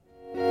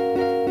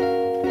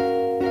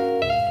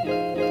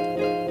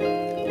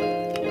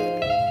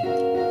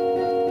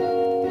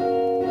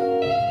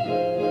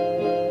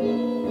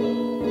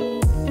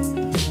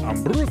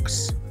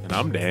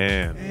I'm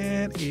Dan.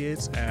 And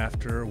it's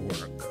after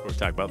work. We're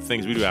talking about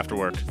things we do after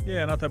work.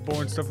 Yeah, not that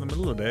boring stuff in the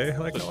middle of the day,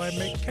 like how I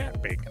make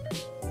cat bacon.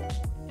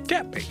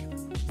 Cat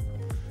bacon.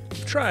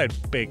 You've tried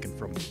bacon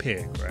from a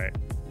pig, right?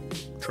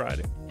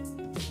 Tried it.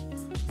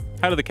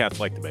 How do the cats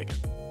like the bacon?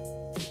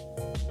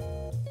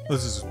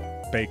 This is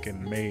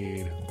bacon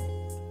made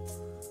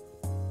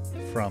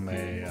from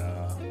an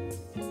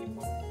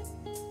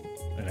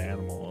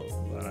animal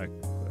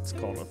that's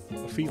called a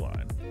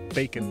feline.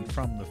 Bacon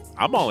from the...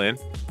 I'm all in.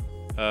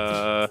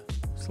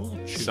 It's a little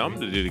chewy.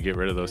 Something to do to get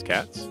rid of those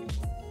cats.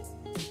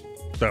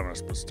 That was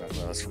supposed to talk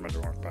about. That's from a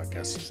different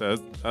podcast. So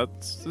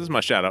this is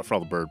my shout out for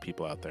all the bird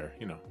people out there.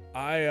 You know,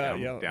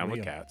 down with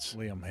Liam, cats.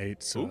 Liam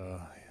hates.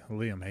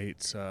 Liam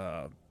hates.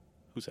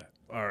 Who's that?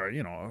 Our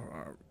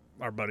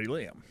buddy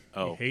Liam.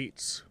 Oh. He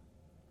hates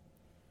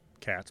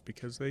cats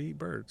because they eat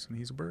birds, and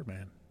he's a bird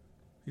man.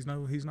 He's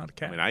not a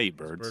cat. I mean, I eat He's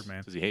a birds. bird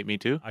man. Does he hate me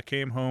too? I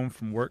came home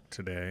from work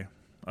today.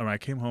 I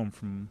came home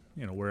from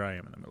where I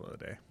am in the middle of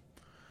the day,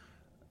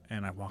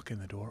 and I walk in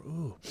the door.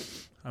 Ooh,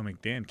 I'm like,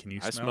 Dan, can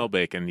you smell? I smell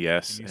bacon,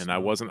 yes, and I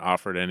wasn't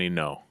offered any.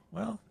 No.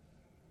 Well,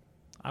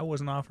 I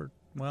wasn't offered.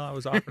 Well, I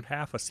was offered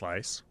half a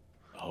slice.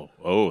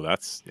 Oh,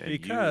 that's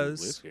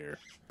because you live here.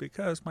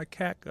 Because my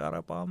cat got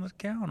up on the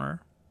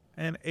counter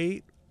and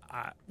ate.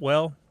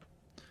 Well,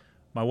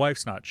 my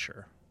wife's not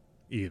sure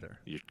either.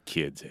 Your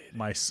kids ate it.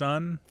 My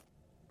son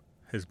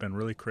has been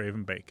really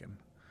craving bacon,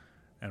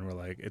 and we're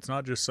like, it's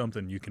not just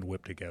something you can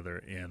whip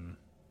together in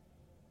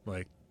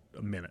like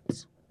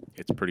minutes.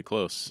 It's pretty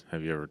close.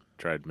 Have you ever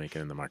tried making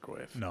it in the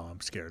microwave? No,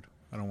 I'm scared.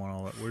 I don't want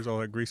all that. Where's all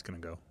that grease gonna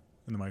go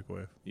in the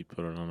microwave? You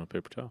put it on a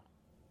paper towel.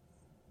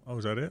 Oh,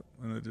 is that it?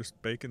 And it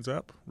just bacon's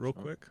up real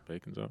quick?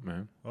 Bacon's up,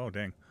 man. Oh,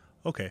 dang.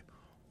 Okay.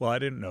 Well, I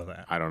didn't know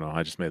that. I don't know.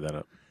 I just made that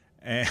up.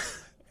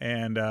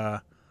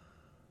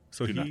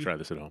 So Do not try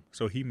this at home.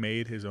 So he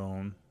made his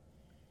own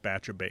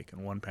batch of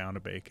bacon, 1 pound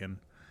of bacon,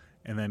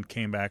 and then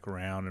came back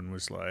around and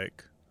was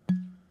like,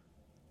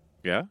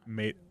 Yeah?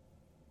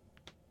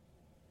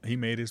 He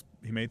made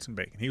some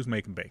bacon. He was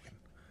making bacon.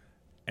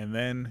 And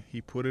then he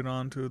put it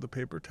onto the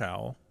paper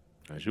towel.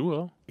 As you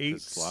will.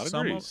 Ate a lot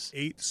of grease.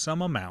 ate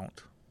some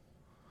amount,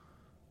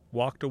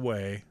 walked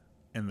away,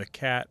 and the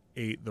cat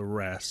ate the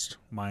rest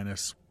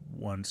minus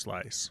 1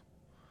 slice.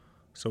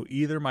 So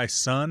either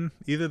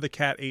the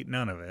cat ate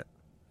none of it,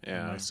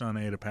 Yeah. and my son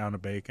ate a pound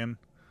of bacon,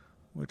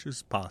 which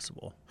is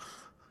possible.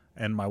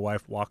 And my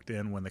wife walked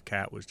in when the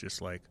cat was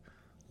just like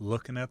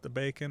looking at the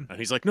bacon. And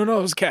he's like, no,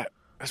 it was a cat.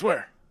 I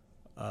swear.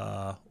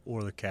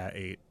 Or the cat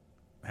ate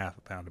half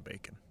a pound of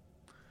bacon.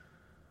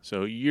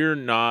 So you're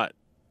not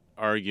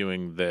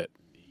arguing that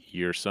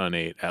your son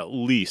ate at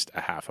least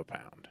a half a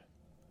pound.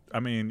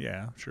 I mean,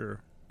 yeah, sure.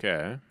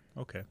 Okay.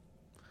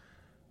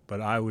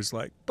 But I was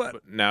like,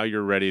 but now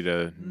you're ready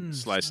to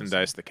slice and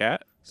dice the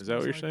cat? Is that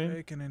what you're like saying?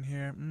 bacon in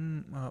here.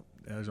 Well,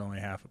 there's only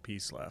half a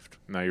piece left.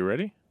 Now you're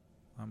ready?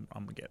 I'm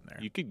getting there.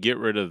 You could get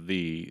rid of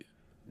the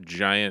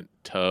giant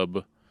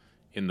tub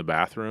in the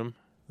bathroom.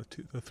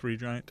 The 3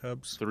 giant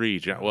tubs.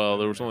 Well,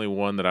 there was only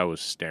one that I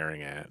was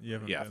staring at. You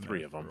haven't Yeah, been 3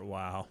 there of them. for a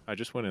while. I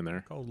just went in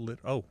there. Called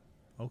Oh,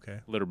 okay.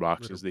 Litter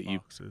boxes Litter that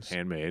boxes. you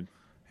handmade.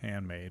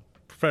 Handmade,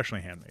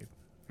 professionally handmade.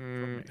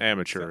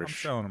 Amateurish. I'm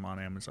selling them on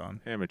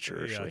Amazon.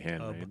 Amateurishly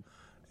handmade. Tub.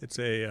 It's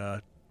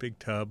a big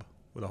tub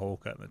with a hole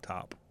cut in the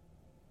top.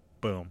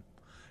 Boom.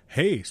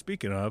 Hey,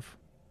 speaking of,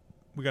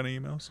 we got any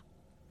emails?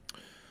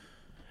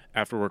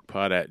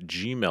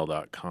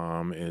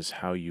 Afterworkpod@gmail.com is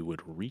how you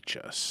would reach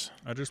us.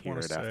 I just want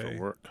to say, After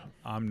work.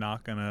 I'm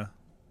not going to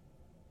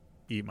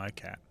eat my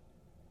cat.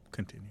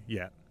 Continue.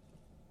 Yet.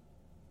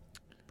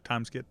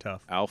 Times get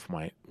tough. Alf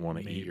might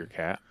want to eat your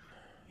cat.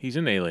 He's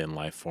an alien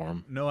life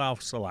form. No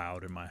Alfs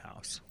allowed in my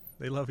house.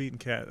 They love eating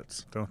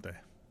cats, don't they?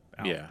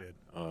 Alf Yeah. did.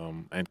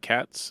 And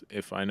cats,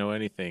 if I know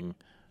anything,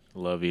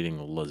 love eating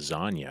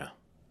lasagna.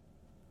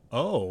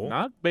 Oh.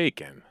 Not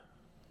bacon.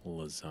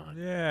 Lasagna.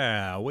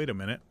 Yeah. Wait a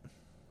minute.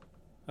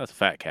 That's a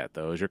fat cat,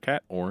 though. Is your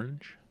cat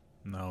orange?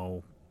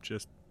 No.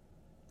 It's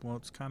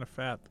kind of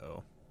fat,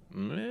 though.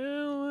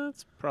 Well,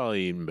 that's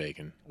probably eating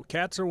bacon. Well,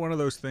 cats are one of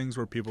those things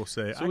where people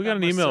say, So we got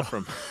an email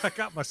from... I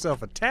got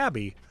myself a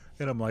tabby.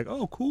 And I'm like,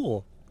 oh,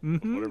 cool.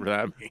 Mm-hmm. Whatever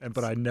that means.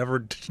 But I've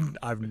never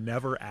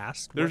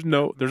asked. There's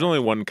only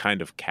one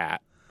kind of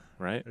cat,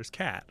 right? There's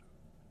cat.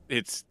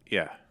 It's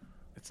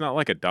not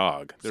like a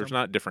dog. There's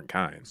not different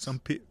kinds.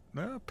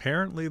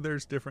 Apparently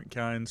there's different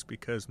kinds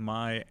because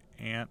my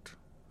aunt,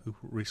 who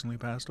recently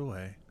passed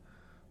away,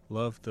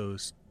 loved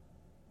those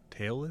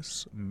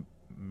tailless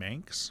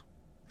Manx.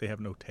 They have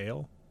no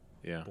tail.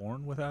 Yeah.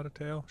 Born without a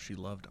tail. She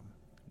loved them.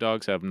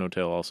 Dogs have no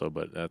tail also,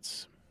 but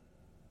that's,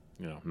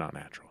 not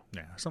natural.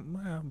 Yeah.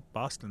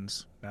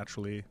 Boston's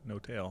naturally no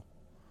tail.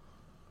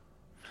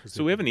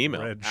 So we have an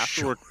email,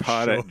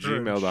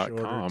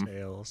 afterworkpod@gmail.com.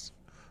 Tails.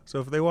 So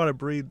if they want to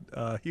breed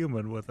a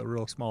human with a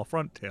real small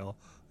front tail,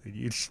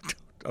 you just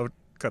don't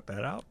cut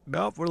that out.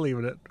 Nope, we're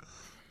leaving it.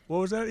 What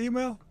was that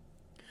email?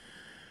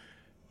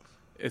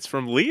 It's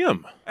from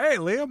Liam. Hey,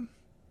 Liam.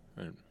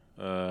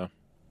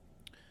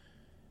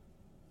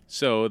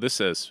 So this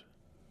says,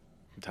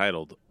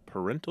 entitled,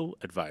 parental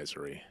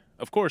advisory.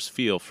 Of course,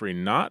 feel free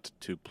not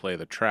to play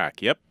the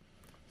track. Yep,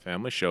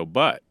 family show.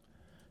 But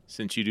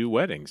since you do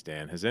weddings,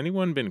 Dan, has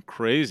anyone been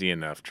crazy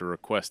enough to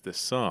request this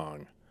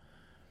song?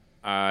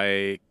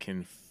 I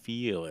can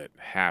feel it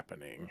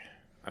happening.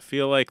 I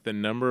feel like the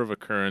number of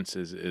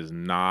occurrences is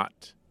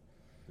not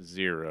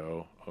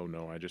 0. Oh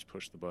no, I just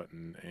pushed the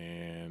button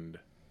and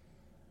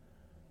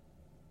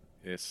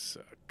it's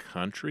a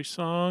country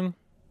song,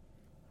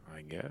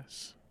 I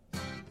guess.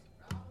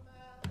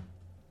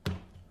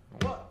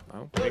 I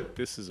don't think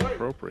this is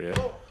appropriate.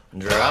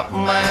 Drop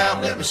them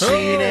out, let me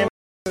see them.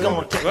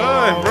 Gonna take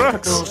Hey,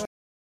 Brooks.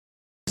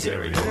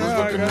 looking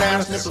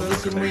nice, nipples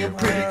looking real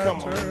pretty. Come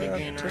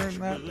on, Turn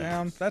that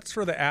down. That's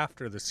for the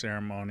after the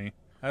ceremony.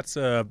 That's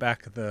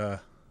back at the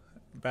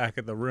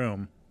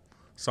room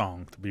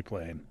song to be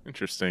played.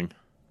 Interesting.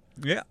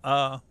 Yeah.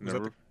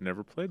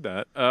 Never played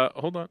that.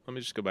 Hold on. Let me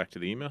just go back to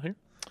the email here.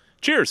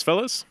 Cheers,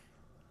 fellas.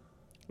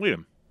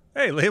 Liam.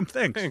 Hey, Liam.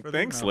 Thanks. Hey, for the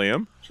thanks,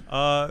 email.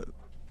 Liam.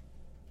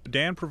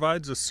 Dan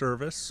provides a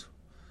service.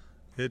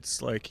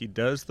 It's like he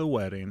does the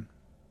wedding,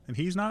 and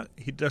he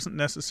doesn't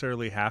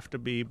necessarily have to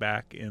be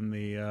back in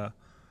the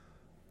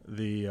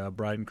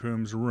bride and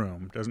groom's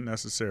room. Doesn't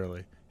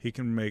necessarily. He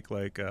can make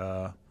like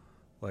a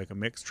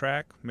mix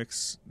track,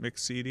 mix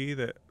CD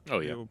that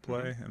it will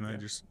play, and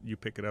then you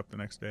pick it up the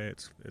next day.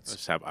 It's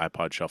Just have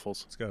iPod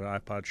shuffles. It's got an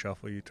iPod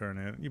shuffle. You turn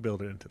it, you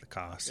build it into the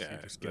cost. Yeah,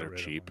 you just get they're rid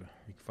cheap. of them.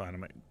 You can find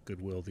them at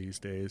Goodwill these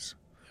days.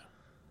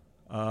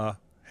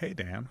 Hey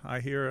Dan, I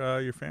hear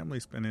your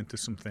family's been into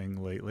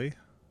something lately.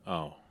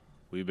 Oh,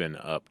 we've been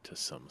up to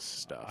some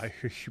stuff. I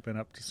hear you've been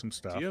up to some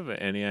stuff. Do you have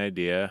any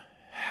idea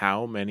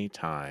how many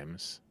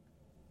times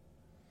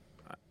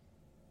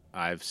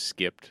I've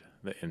skipped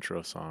the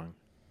intro song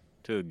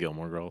to the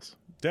Gilmore Girls?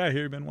 Yeah, I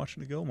hear you've been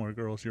watching the Gilmore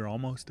Girls. You're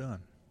almost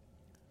done.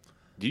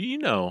 Do you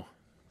know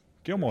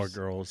Gilmore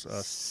Girls,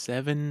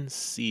 7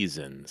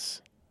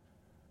 seasons,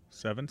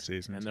 7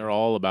 seasons. and they're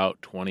all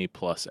about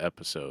 20-plus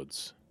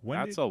episodes? When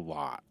That's a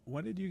lot.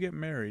 When did you get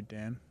married,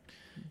 Dan?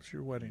 What's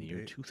your wedding The year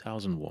date?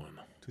 2001.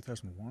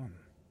 2001.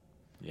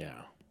 Yeah.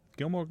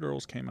 Gilmore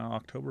Girls came out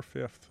October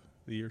 5th,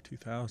 the year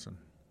 2000.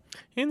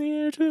 In the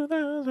year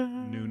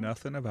 2000. Knew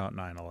nothing about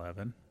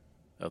 9/11.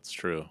 That's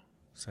true.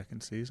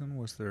 Second season,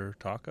 was there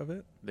talk of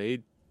it? They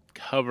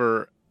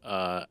cover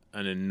an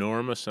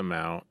enormous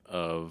amount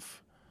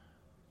of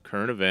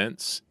current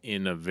events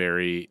in a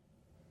very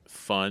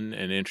fun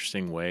and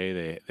interesting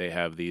way. They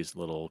have these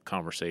little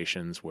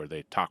conversations where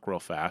they talk real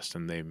fast,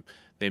 and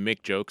they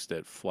make jokes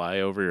that fly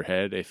over your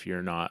head if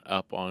you're not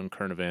up on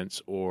current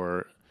events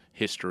or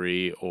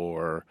history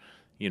or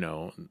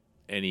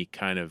any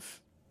kind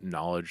of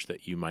knowledge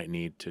that you might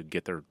need to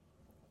get their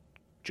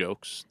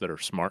jokes that are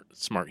smart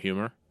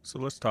humor. So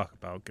let's talk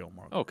about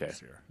Gilmore Girls Okay.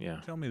 here.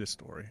 Yeah. Tell me the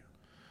story.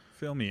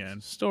 Fill me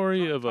in.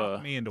 Story of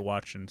Talk me into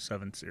watching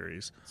 7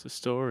 series. It's a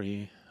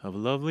story of a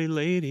lovely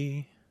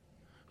lady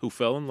who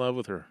fell in love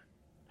with her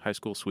high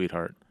school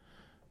sweetheart.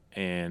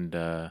 And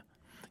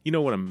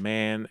when a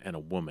man and a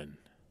woman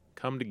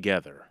come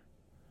together,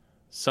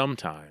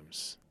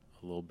 sometimes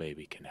a little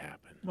baby can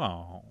happen.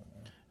 Oh.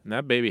 And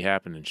that baby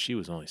happened, and she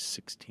was only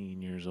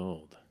 16 years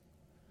old.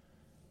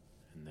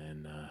 And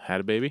then had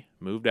a baby,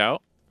 moved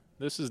out.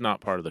 This is not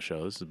part of the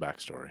show. This is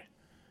backstory.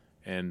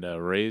 And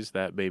raised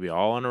that baby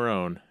all on her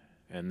own.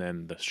 And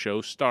then the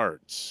show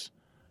starts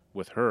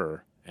with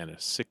her and a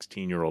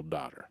 16-year-old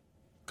daughter.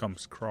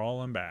 Comes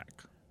crawling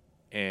back.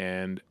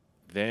 And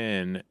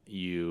then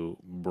you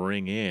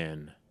bring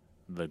in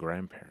the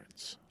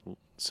grandparents.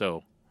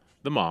 So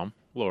the mom,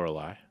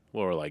 Lorelai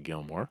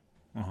Gilmore,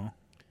 Uh-huh.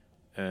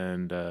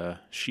 and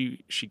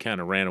she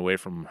kind of ran away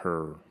from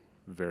her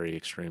very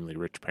extremely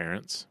rich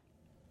parents.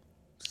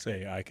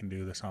 Say, I can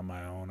do this on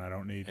my own. I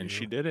don't need you. And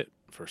she did it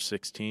for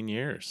 16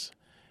 years.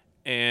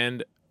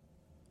 And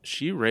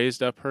she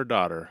raised up her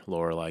daughter,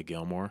 Lorelai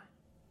Gilmore.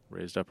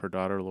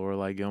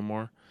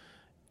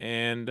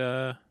 And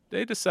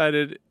they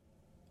decided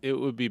it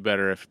would be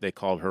better if they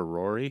called her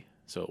Rory,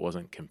 so it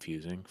wasn't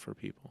confusing for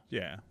people.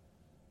 Yeah.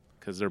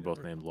 Because they're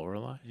both named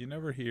Lorelai. You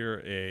never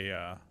hear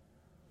a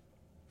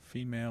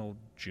female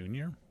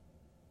junior?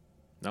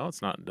 No,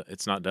 it's not.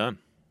 It's not done.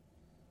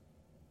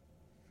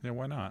 Yeah,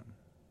 why not?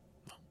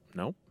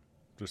 Nope.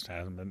 Just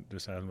hasn't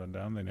been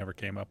done. They never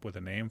came up with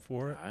a name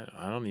for it.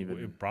 I don't even.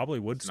 It probably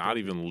would. It's not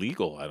even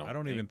legal. I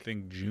don't even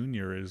think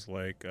junior is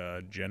like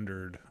a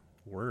gendered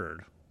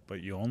word,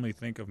 but you only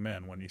think of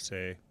men when you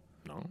say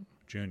No.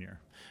 junior.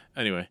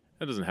 Anyway,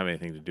 that doesn't have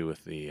anything to do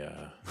with the.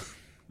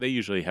 They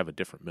usually have a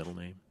different middle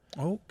name.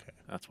 Okay.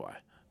 That's why.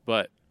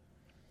 But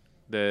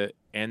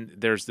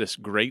there's this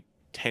great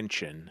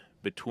tension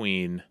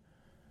between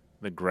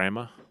the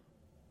grandma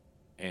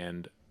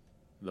and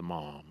the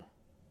mom.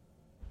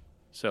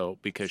 So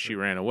because she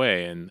ran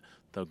away, and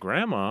the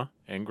grandma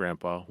and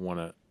grandpa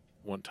want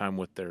time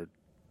with their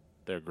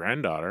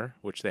granddaughter,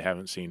 which they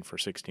haven't seen for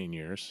 16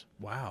 years.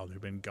 Wow,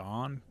 they've been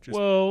gone. Just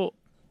Well,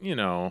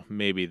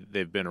 maybe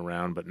they've been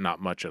around, but not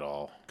much at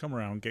all. come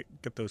around,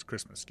 get those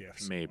Christmas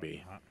gifts. Maybe.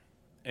 Whatnot.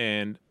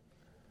 And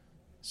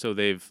so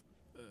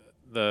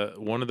the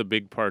one of the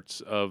big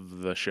parts of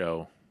the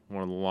show,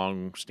 one of the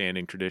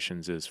long-standing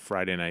traditions, is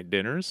Friday night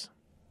dinners,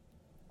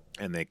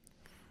 and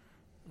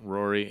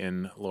Rory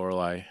and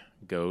Lorelai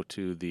go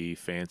to the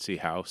fancy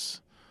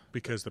house.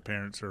 Because the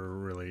parents are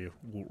really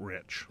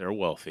rich. They're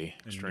wealthy,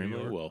 In New extremely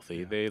York? wealthy.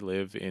 Yeah. They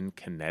live in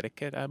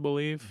Connecticut, I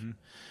believe. Mhm.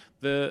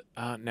 The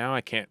now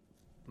I can't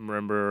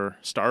remember.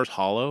 Stars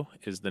Hollow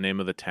is the name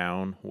of the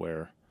town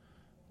where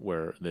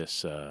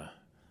this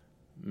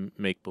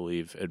make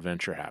believe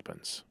adventure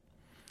happens.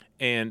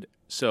 And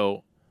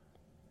so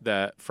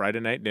that Friday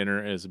night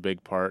dinner is a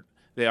big part.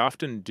 They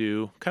often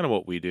do kind of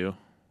what we do.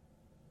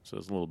 So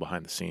it's a little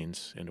behind the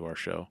scenes into our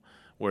show,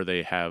 where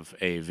they have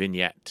a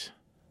vignette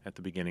at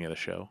the beginning of the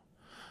show.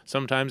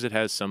 Sometimes it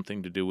has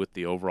something to do with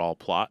the overall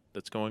plot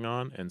that's going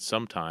on, and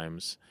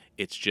sometimes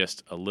it's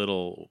just a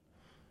little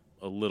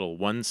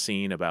one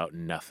scene about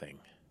nothing.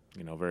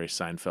 Very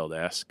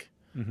Seinfeld-esque.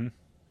 Mm-hmm.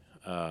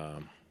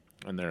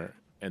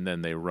 And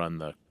then they run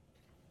the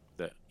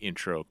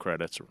intro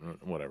credits or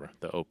whatever,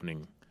 the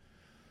opening.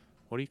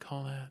 What do you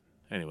call that?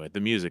 Anyway, the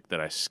music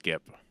that I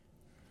skip.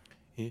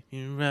 If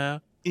you're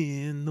out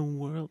in the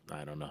world,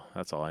 I don't know.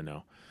 That's all I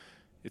know.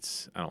 I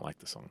don't like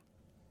the song.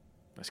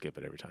 I skip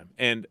it every time.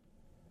 And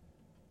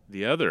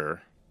the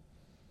other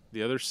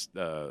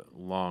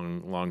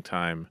long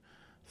time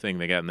thing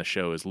they got in the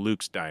show is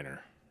Luke's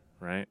Diner,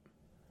 right?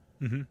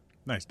 Mm-hmm.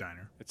 Nice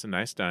diner. It's a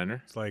nice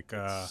diner. It's like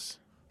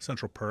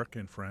Central Perk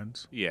in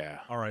Friends. Yeah.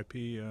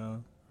 R.I.P.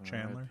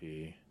 Chandler.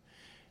 R.I.P.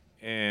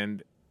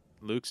 And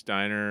Luke's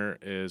Diner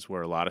is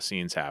where a lot of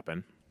scenes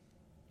happen.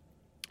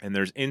 And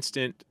there's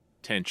instant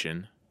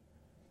tension,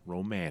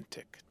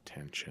 romantic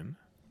tension,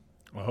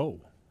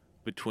 Oh.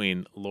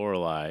 between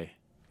Lorelai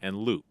and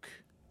Luke.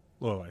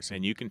 Well, I see.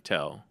 And you can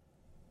tell,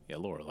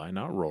 Lorelai,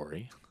 not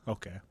Rory.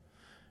 Okay.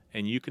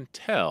 And you can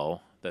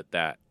tell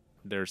that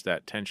there's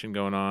that tension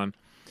going on.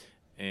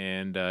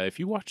 And if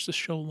you watch the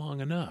show long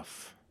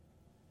enough,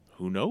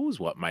 who knows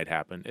what might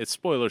happen? It's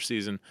spoiler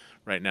season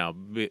right now,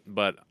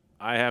 but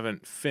I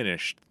haven't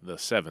finished the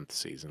 7th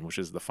season, which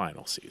is the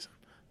final season.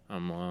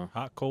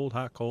 Hot, cold,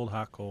 hot, cold,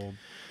 hot, cold.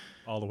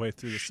 All the way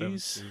through the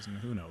 7th season.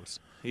 Who knows?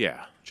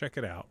 Yeah. Check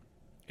it out.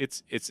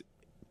 It's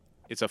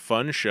a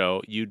fun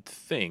show. You'd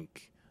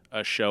think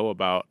a show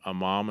about a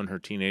mom and her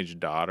teenage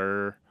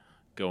daughter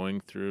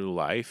going through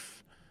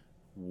life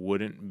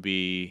wouldn't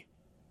be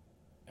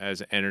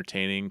as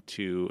entertaining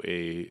to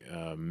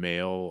a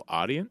male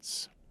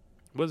audience.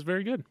 It was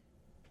very good.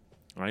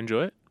 I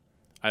enjoy it.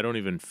 I don't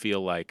even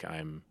feel like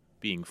I'm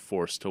being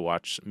forced to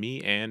watch.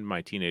 Me and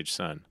my teenage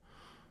son,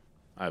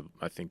 I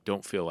think,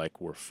 don't feel like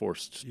we're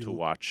forced to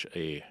watch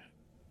a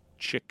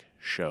chick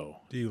show.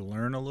 Do you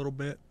learn a little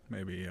bit?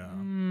 Maybe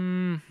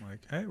like,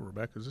 hey,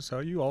 Rebecca, is this how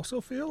you also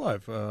feel?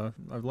 I've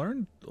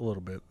learned a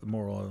little bit. The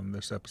moral in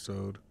this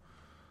episode.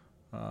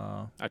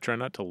 I try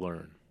not to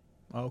learn.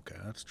 Okay,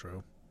 that's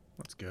true.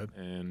 That's good.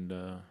 And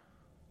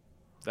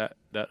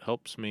that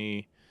helps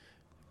me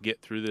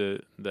get through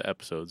the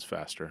episodes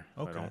faster.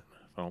 Okay. If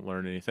I don't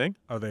learn anything.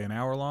 Are they an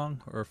hour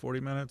long, or 40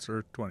 minutes,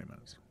 or 20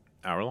 minutes?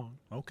 Hour long.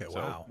 Okay, So,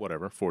 wow.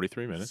 whatever,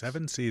 43 minutes.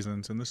 7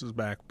 seasons, and this is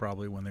back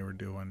probably when they were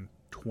doing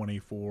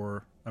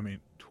 24. I mean,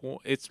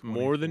 It's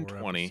more than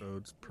 24 20,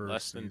 episodes per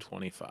less season. than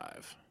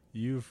 25.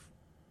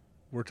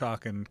 We're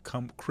talking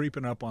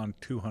creeping up on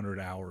 200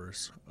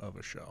 hours of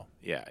a show.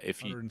 Yeah,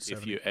 if you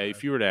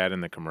 175. were to add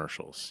in the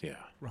commercials, yeah.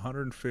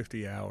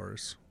 150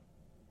 hours.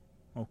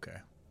 Okay.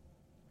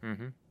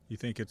 Mm-hmm. You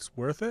think it's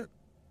worth it?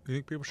 You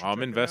think people should? I'm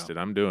check it invested.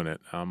 out? I'm doing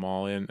it. I'm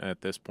all in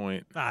at this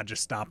point.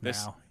 Just stop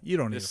This- now. You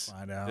don't need This to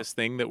find out. this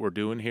thing that we're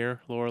doing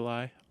here,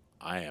 Lorelai,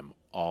 I am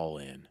all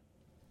in.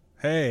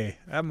 Hey,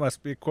 that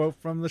must be a quote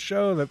from the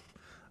show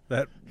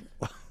that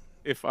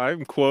If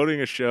I'm quoting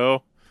a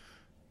show,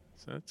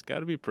 so it's got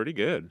to be pretty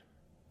good.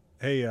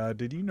 Hey,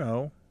 did you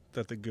know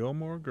that the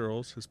Gilmore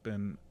Girls has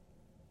been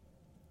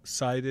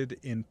cited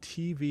in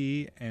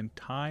TV and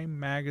Time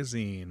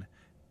magazine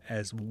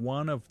as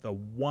one of the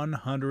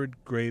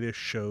 100 greatest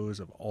shows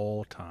of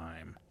all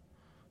time?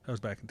 That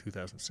was back in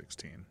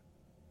 2016.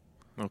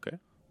 Okay,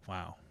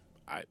 Wow.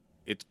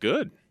 it's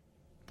good.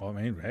 Well,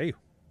 I mean, hey,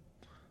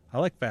 I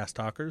like fast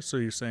talkers. So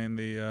you're saying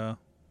the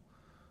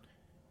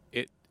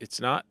It's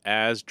not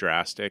as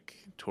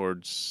drastic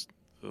towards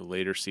the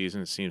later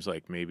season. It seems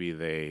like maybe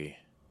they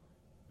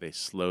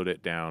slowed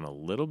it down a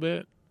little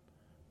bit.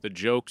 The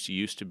jokes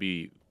used to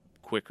be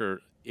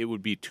quicker. It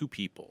would be two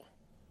people,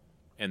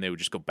 and they would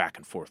just go back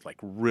and forth like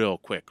real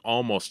quick,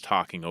 almost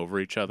talking over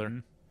each other.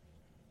 Mhm.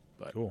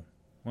 But cool.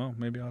 Well,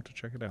 maybe I'll have to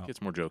check it out.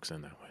 gets more jokes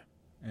in that way.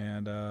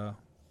 And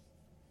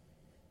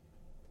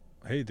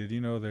hey, did you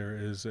know there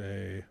is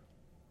a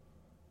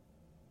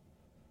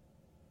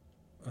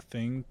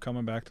thing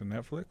coming back to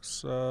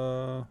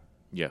Netflix?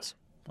 Yes,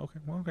 Okay,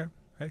 well,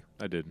 okay.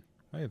 I did.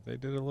 Hey, they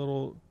did a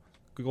little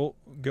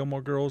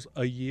Gilmore Girls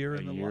a year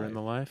in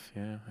the life,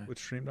 Yeah. which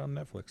streamed on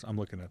Netflix. I'm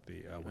looking at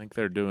the. I think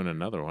they're doing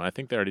another one. I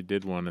think they already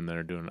did one, and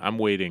they're doing. I'm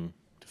waiting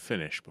to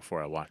finish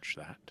before I watch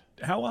that.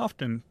 How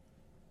often,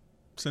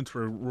 since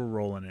we're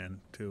rolling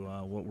in to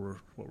what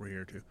we're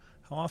here to,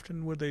 How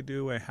often would they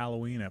do a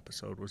Halloween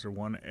episode? Was there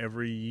one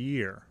every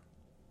year?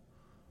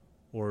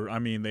 Or, I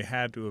mean, they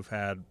had to have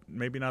had,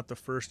 maybe not the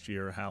first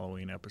year, a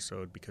Halloween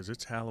episode, because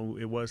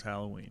it was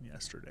Halloween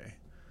yesterday.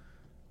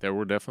 There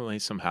were definitely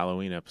some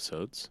Halloween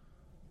episodes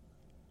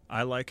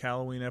I like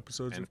Halloween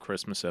episodes. and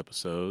Christmas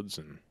episodes,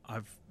 and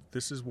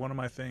This is one of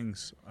my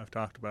things. I've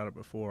talked about it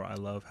before. I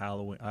love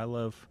Halloween. I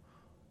love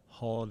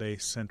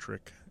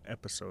holiday-centric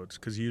episodes,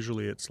 because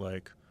usually it's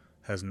like,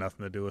 has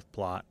nothing to do with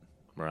plot.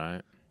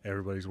 right.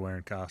 Everybody's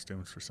wearing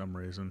costumes for some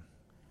reason,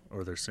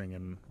 or they're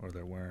singing, or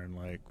they're wearing,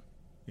 like,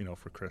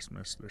 for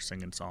Christmas, they're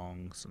singing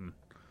songs and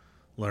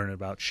learning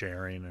about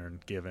sharing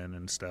and giving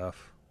and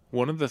stuff.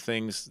 One of the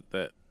things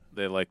that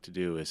they like to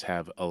do is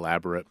have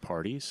elaborate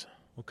parties.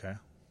 Okay.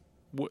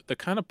 The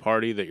kind of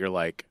party that you're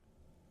like,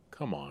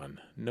 come on,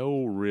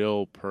 no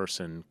real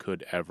person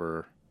could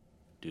ever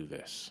do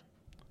this.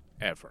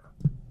 Ever.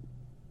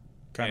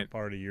 Kind of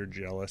party you're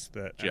jealous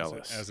that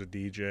Jealous. As a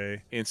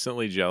DJ,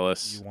 Instantly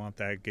jealous. you want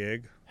that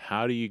gig.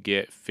 How do you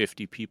get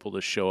 50 people to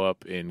show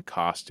up in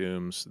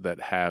costumes that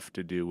have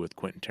to do with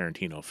Quentin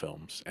Tarantino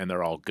films, and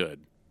they're all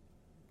good?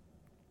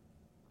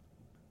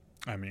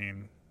 I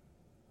mean,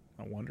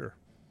 I wonder.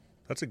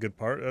 That's a good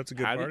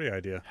party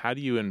idea. How do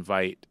you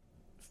invite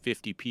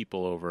 50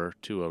 people over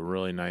to a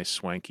really nice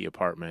swanky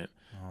apartment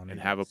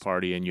and have a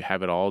party, and you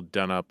have it all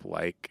done up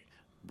like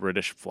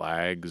British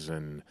flags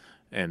and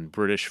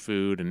British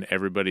food, and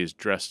everybody's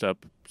dressed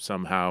up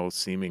somehow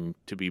seeming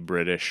to be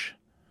British,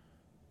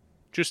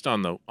 just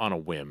on a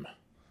whim?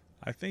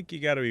 I think you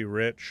got to be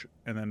rich,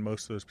 and then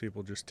most of those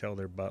people just tell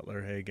their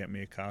butler, "Hey, get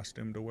me a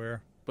costume to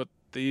wear." But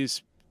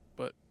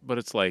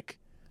it's like,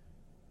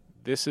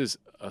 this is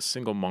a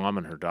single mom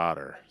and her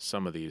daughter,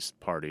 some of these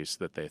parties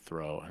that they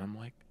throw, and I'm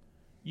like,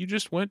 you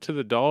just went to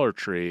the Dollar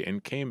Tree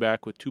and came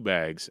back with 2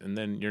 bags, and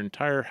then your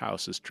entire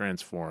house is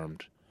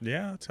transformed.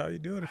 Yeah, that's how you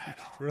do it.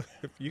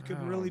 If you could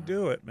really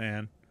do it,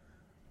 man.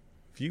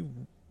 If you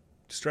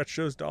stretch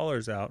those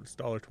dollars out, it's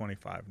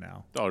 $1.25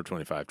 now.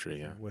 $1.25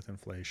 tree, yeah. With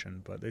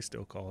inflation, but they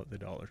still call it the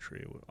Dollar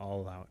Tree.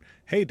 All out.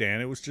 Hey,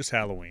 Dan, it was just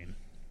Halloween.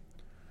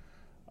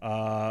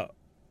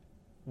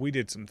 We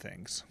did some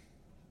things.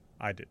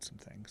 I did some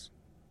things.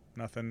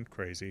 Nothing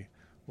crazy.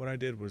 What I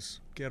did was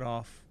get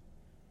off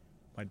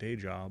my day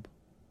job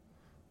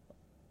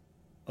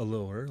a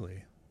little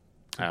early.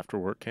 After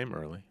work came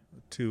early.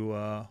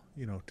 To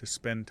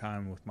spend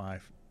time with my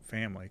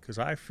family, because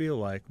I feel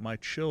like my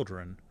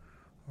children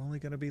are only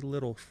going to be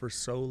little for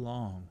so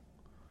long,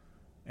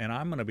 and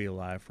I'm going to be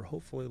alive for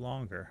hopefully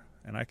longer,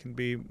 and I can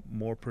be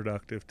more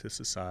productive to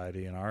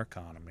society and our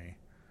economy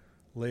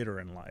later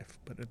in life.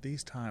 But at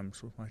these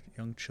times with my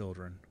young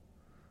children,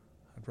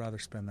 I'd rather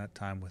spend that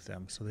time with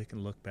them so they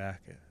can look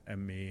back at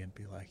me and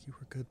be like, "You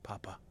were good,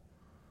 Papa.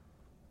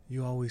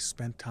 You always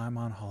spent time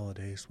on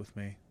holidays with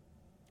me."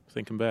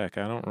 Thinking back,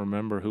 I don't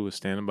remember who was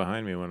standing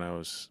behind me when I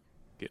was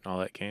getting all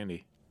that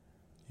candy.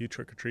 You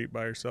trick or treat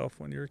by yourself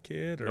when you were a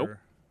kid, or Nope.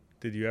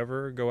 Did you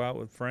ever go out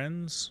with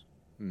friends?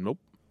 Nope.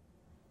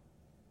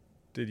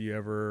 Did you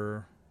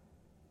ever?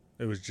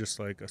 It was just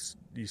like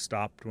you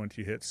stopped once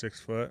you hit 6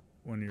 foot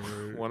when you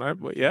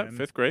were. Yeah, 10?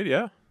 5th grade,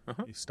 yeah.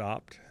 Uh-huh. You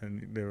stopped,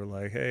 and they were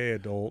like, "Hey,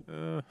 adult."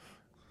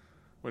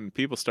 When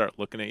people start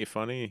looking at you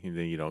funny,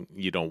 then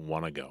you don't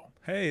want to go.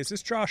 Hey, is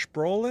this Josh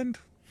Brolin?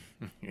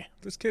 Yeah.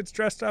 This kid's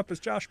dressed up as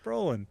Josh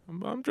Brolin.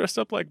 I'm dressed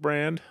up like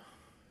Brand.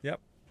 Yep.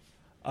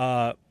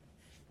 Well,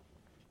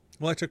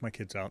 I took my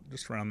kids out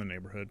just around the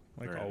neighborhood,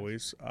 like Right.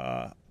 always.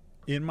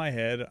 In my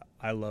head,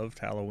 I loved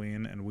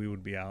Halloween, and we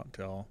would be out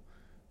till,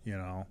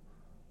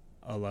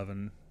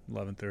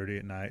 11:30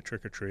 at night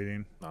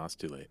trick-or-treating. No, it's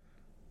too late.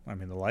 I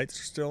mean, the lights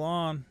are still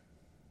on.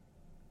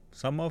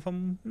 Some of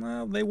them,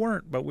 well, they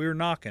weren't, but we were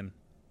knocking.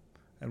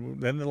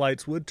 And then the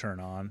lights would turn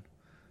on,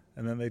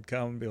 and then they'd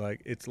come and be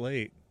like, "It's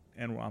late,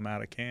 and I'm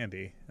out of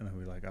candy." And then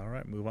we'd be like, "All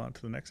right, move on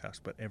to the next house."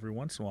 But every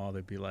once in a while,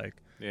 they'd be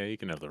like, Yeah, you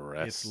can have the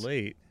rest. "It's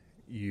late.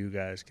 You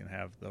guys can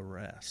have the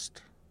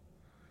rest."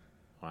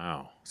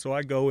 Wow. So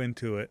I go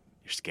into it.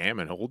 You're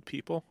scamming old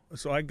people?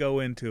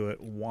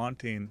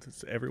 Wanting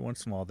every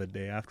once in a while, the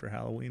day after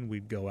Halloween,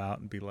 we'd go out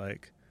and be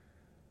like,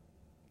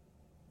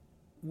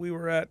 "We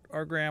were at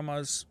our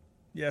grandma's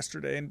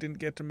yesterday and didn't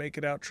get to make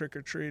it out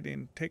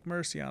trick-or-treating. Take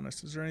mercy on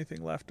us. Is there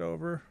anything left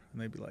over?" And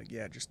they'd be like,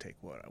 "Yeah, just take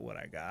what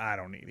I got. I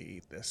don't need to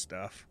eat this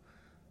stuff.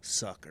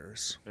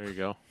 Suckers." There you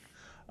go.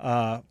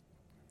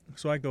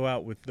 So I go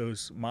out with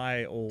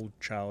my old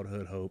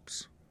childhood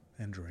hopes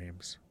and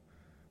dreams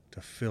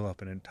to fill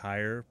up an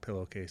entire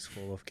pillowcase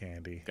full of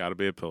candy. Got to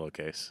be a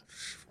pillowcase.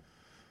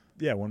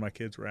 Yeah, when my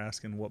kids were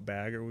asking what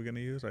bag are we going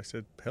to use, I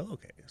said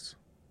pillowcase.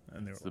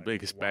 And they were It's the like,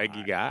 biggest "Why? bag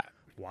you got.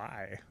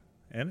 Why?"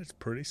 And it's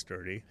pretty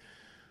sturdy.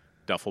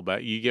 Duffel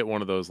bag. You get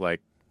one of those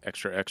like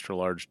extra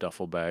large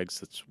duffel bags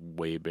that's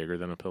way bigger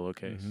than a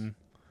pillowcase. Mm-hmm.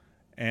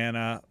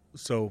 And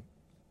so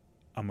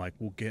I'm like,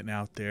 we're getting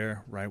out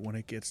there right when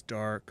it gets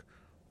dark.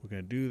 We're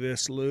going to do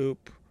this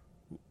loop.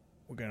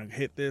 We're going to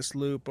hit this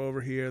loop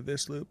over here,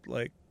 this loop,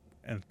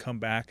 and come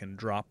back and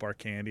drop our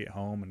candy at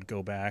home and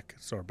go back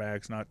so our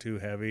bag's not too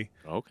heavy.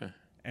 Okay.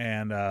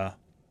 And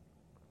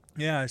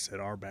Yeah, I said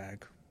our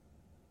bag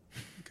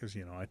because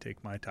I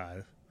take my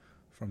tithe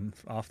from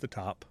off the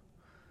top.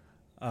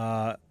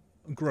 Uh,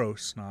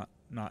 Gross, not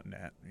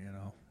net.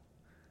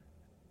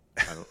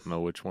 I don't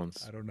know which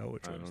one's. I don't know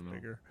which I one's don't know.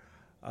 bigger.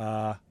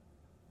 Uh,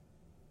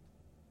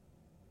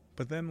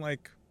 but then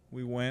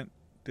we went,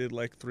 did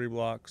 3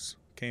 blocks,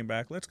 came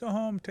back. Let's go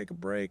home, take a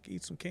break,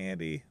 eat some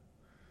candy.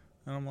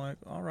 And I'm like,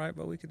 all right,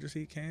 but we could just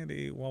eat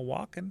candy while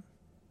walking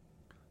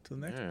to the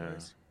next Yeah.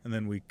 place. And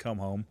then we come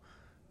home.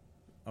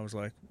 I was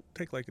like,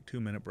 take a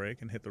 2-minute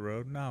break and hit the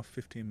road. Now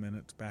 15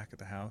 minutes back at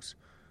the house.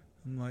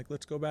 I'm like,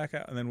 let's go back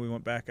out. And then we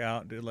went back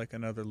out, did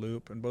another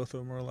loop, and both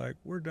of them were like,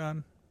 we're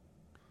done.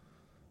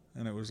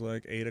 And it was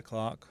 8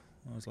 o'clock.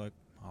 I was like,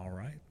 all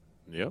right.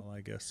 Yep. Well,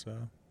 I guess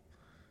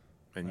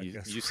And I you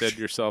guess you said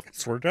yourself,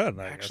 guess we're done.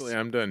 actually,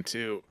 I'm done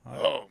too.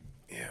 Oh,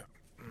 yeah.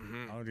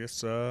 I'll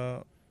just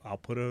I'll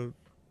put a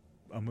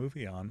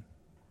movie on,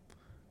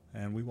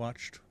 and we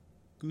watched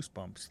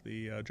Goosebumps,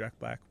 the Jack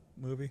Black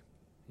movie.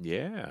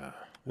 Yeah.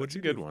 What'd That's a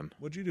you good do? one.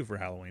 What'd you do for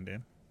Halloween,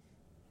 Dan?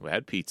 We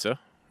had pizza,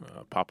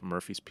 Papa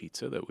Murphy's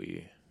pizza that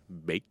we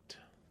baked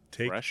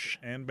Take fresh.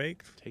 and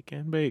baked. Take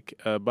and bake.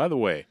 By the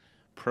way,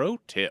 pro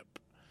tip: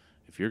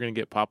 if you're gonna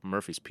get Papa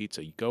Murphy's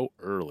pizza, you go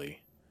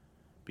early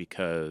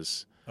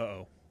because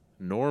Uh-oh.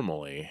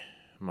 normally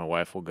my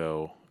wife will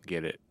go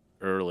get it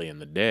early in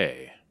the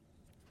day,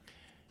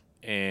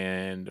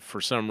 and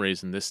for some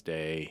reason this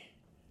day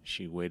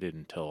she waited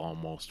until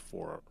almost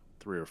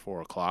 3 or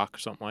 4 o'clock or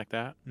something like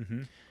that,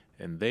 Mm-hmm.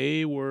 and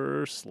they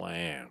were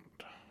slammed.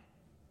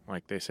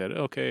 Like they said,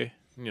 okay,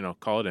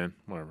 call it in,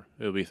 whatever.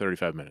 It'll be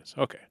 35 minutes.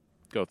 Okay,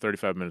 go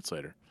 35 minutes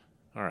later.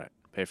 All right,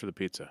 pay for the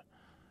pizza.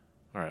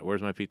 All right,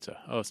 where's my pizza?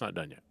 Oh, it's not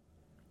done yet.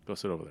 Go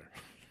sit over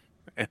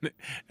there.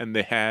 and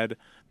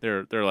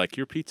they're like,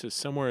 your pizza's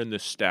somewhere in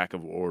this stack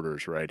of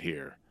orders right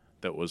here.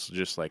 That was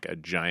just like a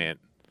giant,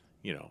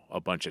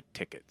 a bunch of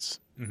tickets.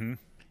 Mm-hmm.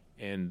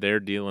 And they're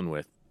dealing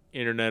with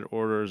internet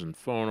orders and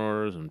phone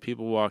orders and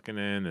people walking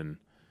in, and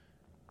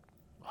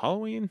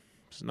Halloween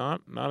is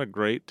not a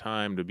great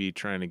time to be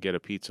trying to get a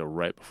pizza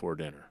right before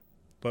dinner.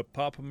 But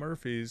Papa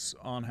Murphy's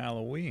on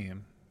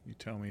Halloween. You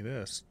tell me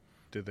this.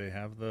 Did they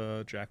have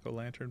the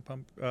jack-o'-lantern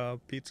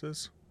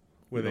pizzas?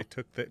 Where No.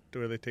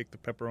 where they take the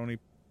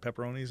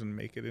pepperonis and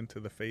make it into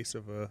the face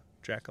of a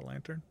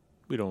jack-o'-lantern?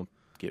 We don't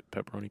get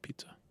pepperoni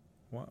pizza.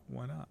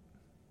 Why not?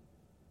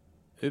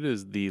 It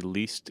is the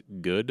least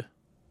good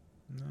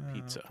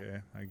pizza. Okay,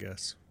 I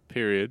guess.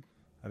 Period.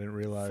 I didn't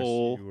realize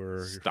Full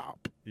your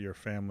stop.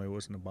 family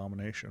was an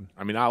abomination.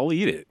 I mean, I'll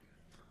eat it.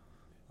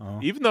 Uh-huh.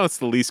 Even though it's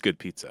the least good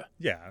pizza.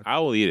 Yeah. I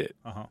will eat it.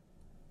 Uh-huh.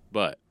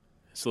 But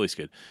it's the least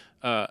good.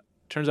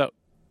 Turns out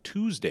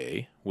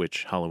Tuesday,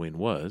 which Halloween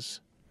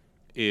was,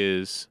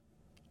 is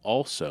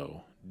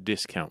also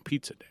discount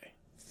pizza day.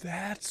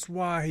 That's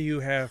why you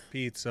have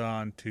pizza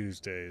on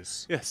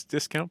Tuesdays. Yes,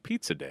 discount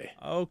pizza day.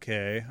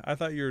 Okay. I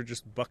thought you were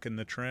just bucking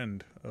the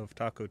trend of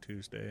Taco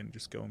Tuesday and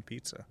just going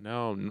pizza.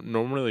 No,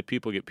 normally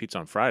people get pizza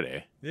on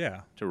Friday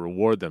Yeah. to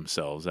reward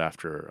themselves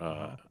after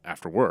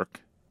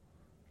work.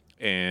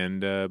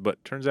 And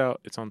but turns out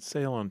it's on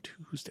sale on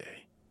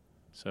Tuesday.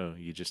 So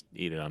you just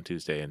eat it on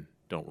Tuesday and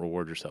don't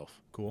reward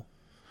yourself. Cool.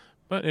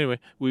 But anyway,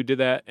 we did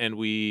that, and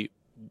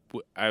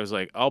I was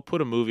like, I'll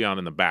put a movie on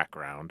in the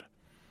background,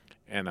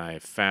 and I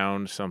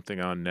found something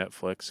on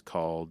Netflix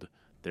called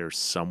 "There's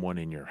Someone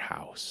in Your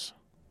House."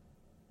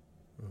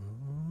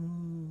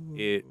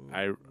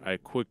 I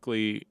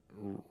quickly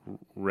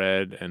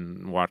read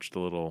and watched the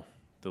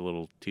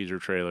little teaser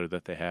trailer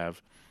that they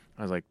have.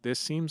 I was like, this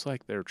seems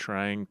like they're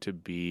trying to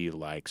be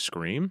like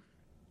Scream.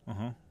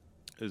 Uh-huh.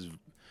 Is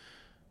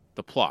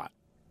the plot,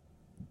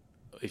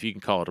 if you can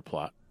call it a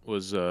plot,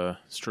 was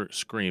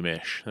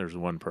Scream-ish. There's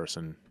one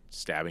person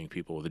stabbing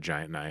people with a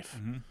giant knife.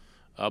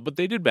 Mm-hmm. But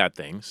they did bad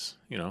things.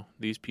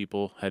 These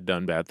people had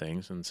done bad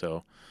things, and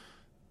so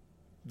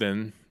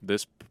then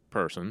this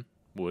person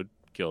would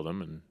kill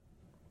them and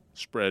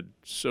spread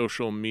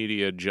social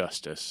media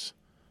justice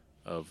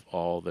of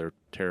all their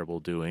terrible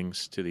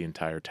doings to the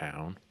entire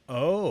town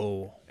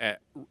Oh. at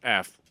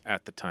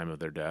the time of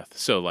their death.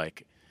 So,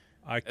 like,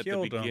 I at the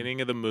killed beginning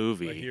him, of the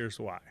movie, but here's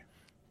why.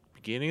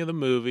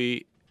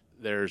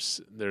 there's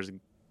a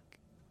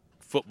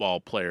football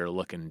player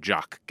looking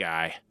jock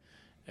guy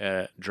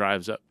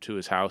drives up to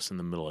his house in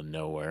the middle of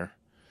nowhere.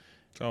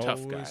 It's Tough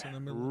always guy, in the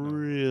middle of nowhere.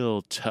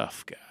 real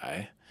tough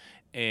guy,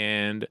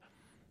 and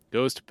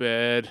goes to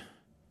bed,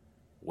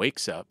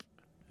 wakes up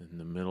in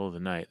the middle of the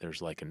night.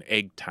 There's like an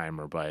egg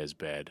timer by his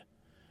bed.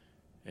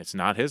 It's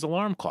not his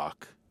alarm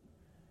clock,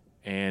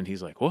 and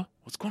he's like,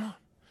 what's going on?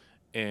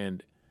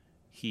 And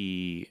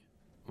he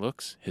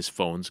looks, his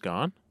phone's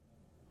gone.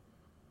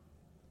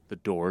 The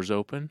door's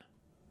open.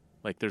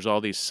 Like, there's all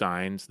these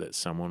signs that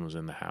someone was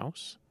in the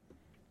house.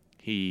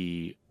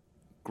 He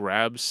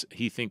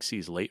thinks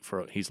he's late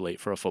for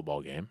a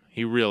football game.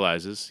 He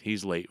realizes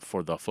he's late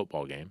for the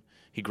football game.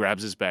 He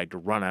grabs his bag to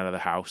run out of the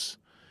house.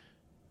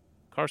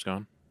 Car's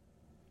gone.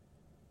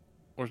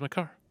 Where's my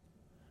car?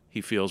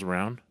 He feels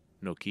around.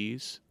 No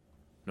keys,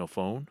 no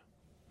phone,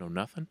 no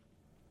nothing.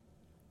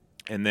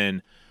 And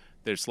then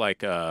there's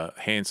like a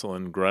Hansel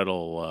and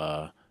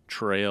Gretel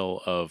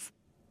trail of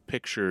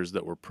pictures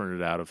that were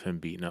printed out of him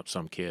beating up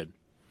some kid.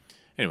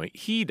 Anyway,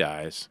 he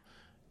dies,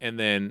 and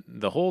then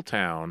the whole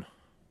town.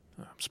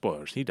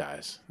 Spoilers. He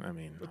dies. I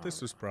mean, But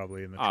this was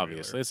probably in the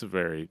obviously,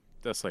 trailer.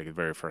 that's like the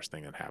very first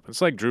thing that happens.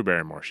 It's like Drew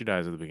Barrymore. She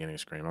dies at the beginning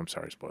of Scream. I'm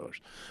sorry,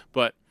 spoilers,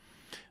 but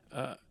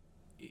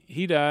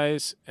he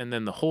dies, and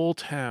then the whole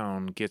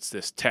town gets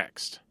this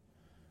text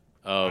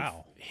of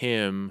Wow.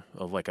 him,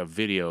 of like a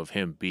video of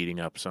him beating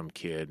up some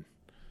kid,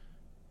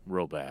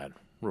 real bad,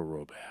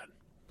 real bad.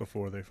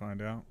 Before they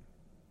find out.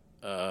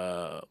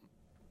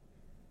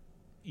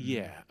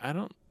 Yeah, I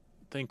don't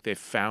think they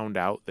found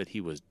out that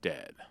he was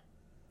dead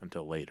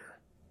until later.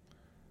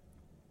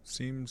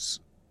 Seems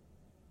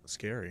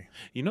scary.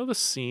 You know the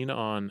scene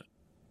on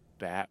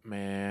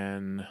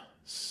Batman,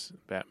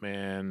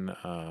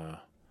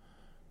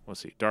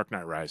 Dark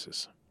Knight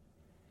Rises,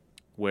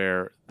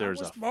 where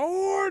there's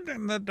born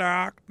in the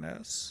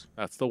darkness.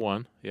 that's the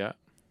one, yeah,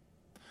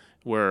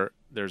 where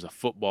there's a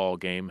football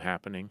game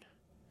happening,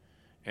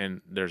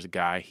 and there's a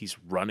guy, he's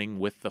running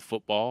with the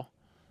football,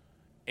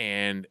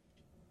 and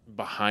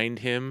behind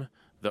him,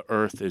 the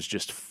earth is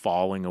just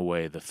falling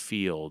away. The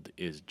field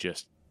is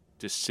just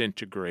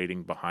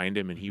disintegrating behind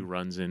him, and he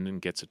runs in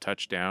and gets a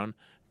touchdown,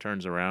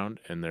 turns around,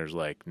 and there's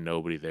like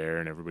nobody there,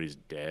 and everybody's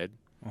dead.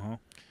 Uh-huh.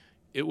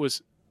 It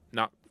was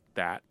not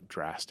that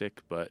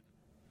drastic, but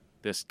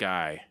this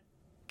guy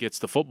gets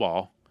the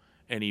football,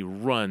 and he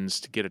runs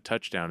to get a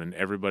touchdown, and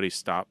everybody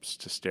stops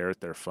to stare at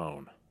their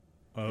phone.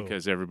 Oh.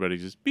 Because everybody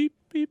just beep,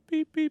 beep,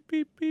 beep, beep,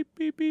 beep, beep,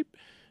 beep, beep.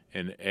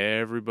 And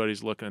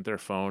everybody's looking at their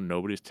phone.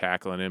 Nobody's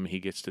tackling him. He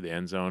gets to the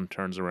end zone,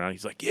 turns around.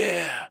 He's like,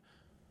 yeah.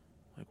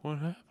 Like, what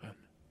happened?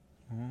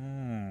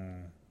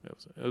 Oh.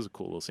 It was a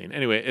cool little scene.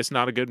 Anyway, it's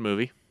not a good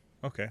movie,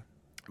 Okay.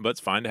 but it's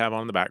fine to have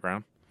on in the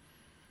background.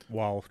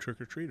 While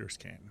trick-or-treaters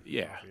came.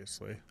 Yeah.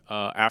 Obviously.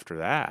 After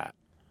that,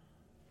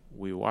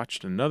 we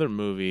watched another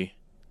movie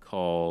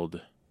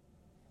called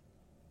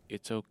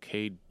It's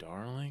Okay,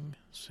 Darling.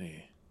 Let's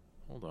see.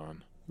 Hold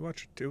on. You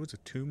watched it was a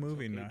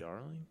two-movie It's Okay, night.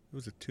 Darling? It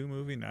was a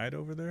two-movie night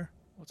over there?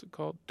 What's it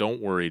called?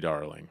 Don't Worry,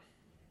 Darling.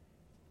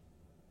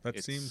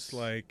 That seems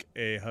like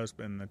a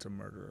husband that's a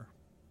murderer.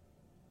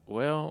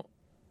 Well,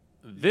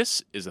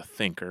 this is a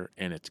thinker,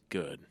 and it's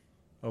good.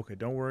 Okay,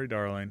 don't worry,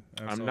 darling.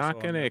 That's I'm also not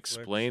on going to Netflix.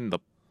 explain the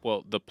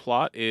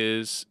plot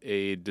is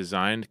a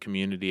designed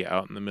community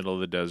out in the middle of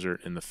the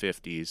desert in the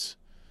 50s.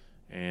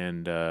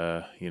 And,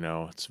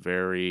 it's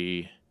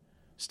very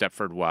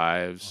Stepford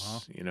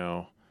Wives,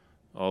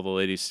 all the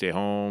ladies stay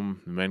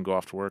home, the men go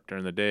off to work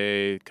during the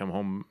day, come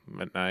home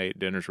at night,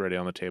 dinner's ready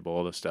on the table,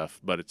 all this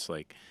stuff. But it's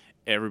like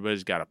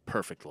everybody's got a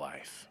perfect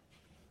life.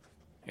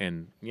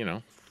 And,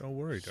 Don't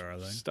worry,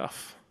 darling.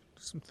 stuff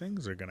Some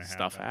things are gonna happen.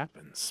 stuff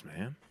happens,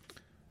 man.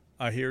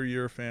 I hear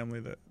you're a family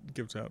that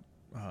gives out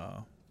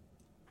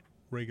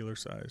regular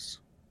size,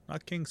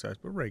 not king size,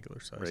 but regular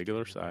size.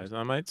 Regular candy bars. size.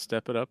 I might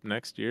step it up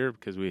next year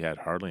because we had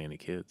hardly any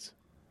kids.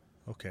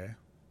 Okay.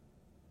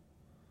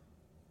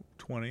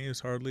 20 is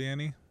hardly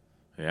any.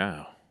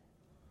 Yeah.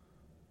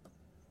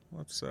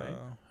 Let's Right.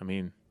 I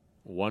mean,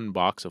 one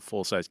box of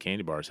full-size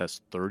candy bars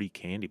has 30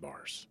 candy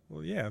bars.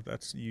 well, yeah,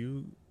 that's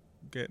you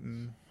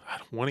getting. I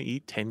don't want to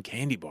eat 10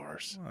 candy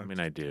bars. well, I mean,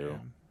 I do.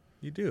 10.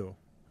 You do.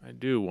 I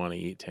do want to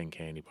eat 10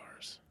 candy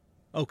bars.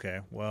 Okay,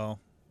 well,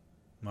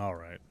 all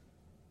right.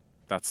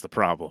 That's the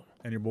problem.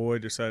 And your boy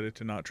decided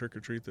to not trick or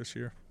treat this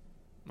year.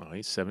 Oh,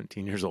 he's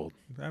 17 years old.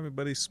 I mean,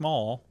 but he's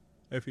small.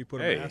 If he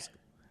put Hey. a mask.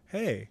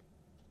 Hey,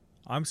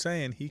 I'm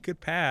saying he could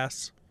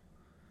pass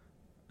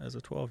as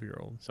a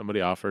 12-year-old.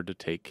 Somebody offered to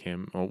take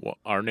him.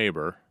 Our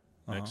neighbor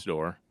next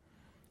door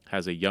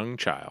has a young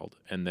child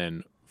and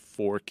then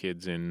 4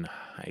 kids in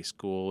high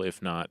school,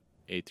 if not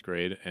 8th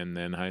grade, and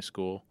then high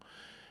school.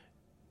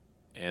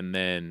 And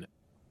then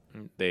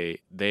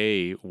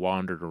they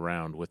wandered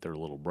around with their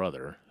little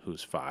brother,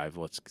 who's 5,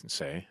 let's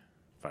say,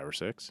 5 or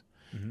 6.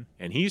 Mhm.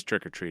 And he's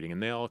trick-or-treating,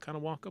 and they all kind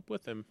of walk up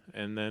with him.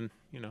 And then,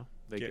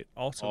 they get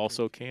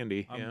also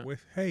candy. I'm Yeah.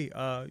 with. Hey,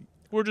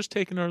 We're just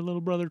taking our little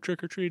brother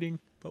trick-or-treating.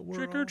 but we're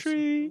Trick or also-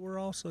 treat. We're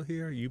also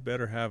here. You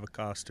better have a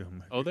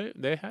costume. Oh,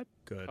 they had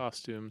Good.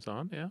 costumes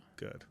on, yeah.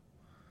 Good.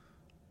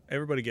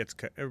 Everybody gets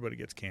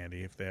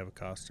candy if they have a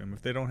costume.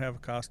 If they don't have a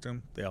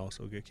costume, they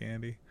also get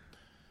candy.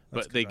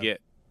 That's But they 'cause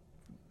get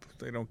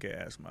they don't get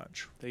as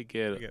much. they They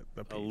get get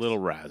the a piece. little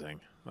razzing.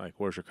 Like,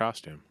 where's your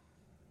costume?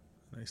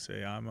 They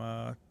say I'm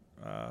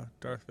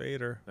Darth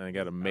Vader. Then I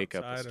got to make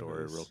up a Outside of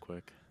story his- real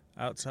quick.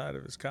 Outside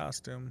of his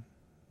costume,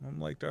 I'm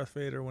like Darth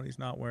Vader when he's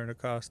not wearing a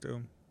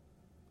costume.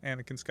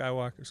 Anakin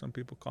Skywalker, some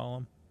people call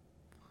him.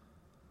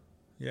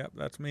 Yep,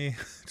 that's me.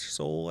 Just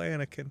old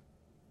Anakin.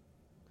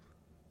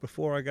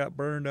 Before I got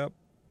burned up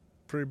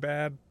pretty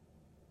bad.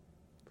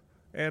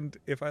 And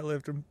if I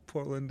lived in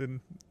Portland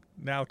in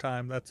now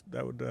time, that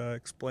would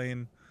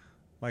explain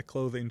my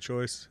clothing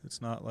choice.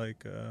 It's not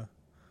like,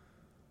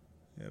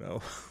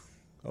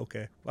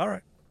 okay, all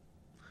right.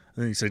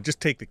 And then he said, just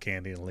take the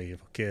candy and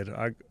leave, kid.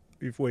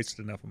 You've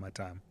wasted enough of my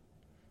time.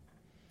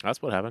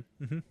 That's what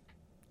happened.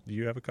 Do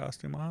you have a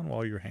costume on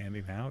while you're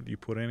handing out? Do you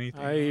put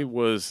anything I on?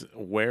 was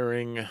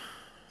wearing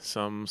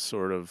some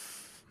sort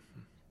of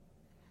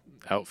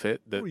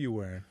outfit What that were you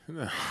wearing?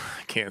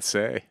 I can't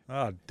say.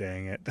 Oh,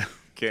 dang it.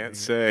 Can't Dang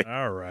say. it.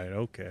 All right,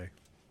 okay.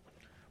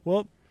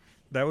 Well,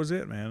 that was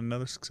it, man.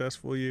 Another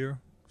successful year.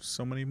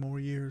 So many more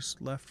years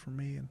left for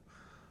me and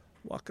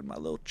walking my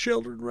little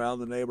children around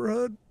the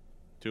neighborhood.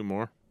 2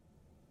 more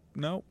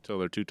No. till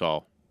they're too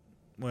tall.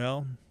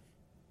 Well,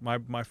 my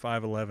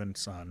 5'11"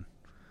 son,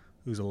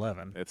 who's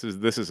 11.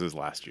 This is his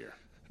last year.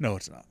 No,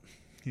 it's not.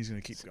 He's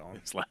gonna keep going.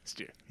 It's last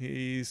year.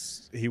 He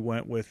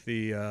went with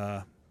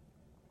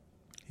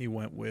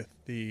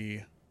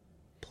the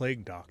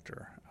plague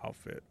doctor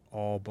outfit,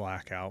 all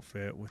black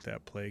outfit with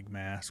that plague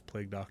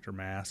doctor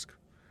mask.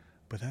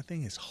 But that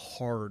thing is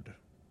hard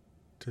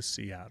to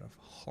see out of.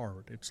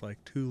 Hard. It's like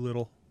two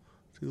little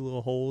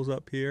holes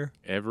up here.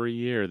 Every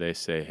year they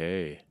say,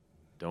 "Hey,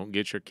 don't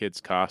get your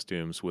kids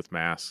costumes with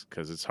masks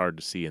because it's hard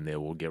to see and they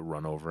will get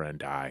run over and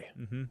die."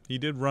 He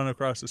did run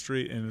across the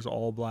street in his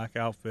all black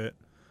outfit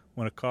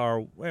when a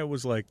car, it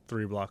was like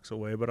 3 blocks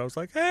away, but I was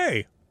like,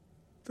 hey,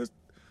 there's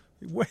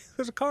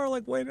a car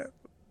like waiting.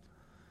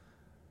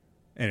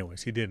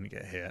 Anyways, he didn't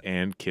get hit.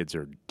 And kids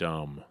are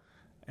dumb.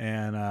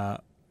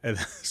 And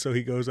so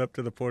he goes up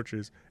to the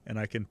porches, and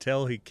I can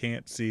tell he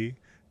can't see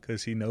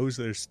because he knows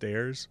there's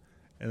stairs.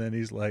 And then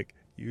he's like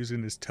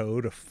using his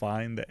toe to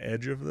find the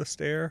edge of the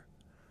stair.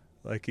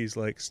 Like he's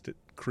like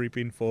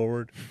creeping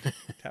forward.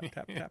 Tap, tap,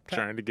 tap, tap.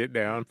 Trying to get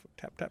down.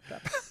 Tap, tap,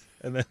 tap.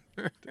 And then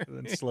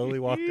slowly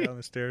walk down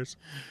the stairs.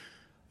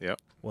 Yep.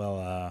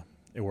 Well,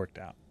 it worked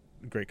out.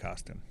 Great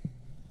costume.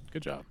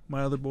 Good job.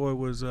 My other boy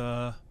was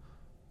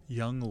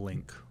young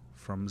Link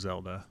from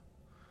Zelda.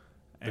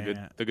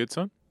 The good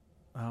son?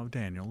 Oh,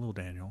 little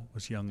Daniel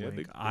was young Link.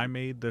 Big. I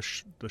made the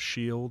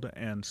shield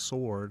and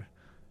sword,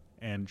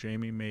 and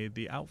Jamie made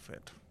the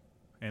outfit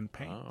and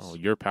paints. Oh,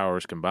 your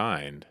powers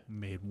combined.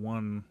 Made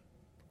one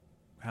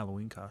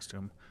Halloween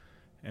costume,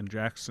 and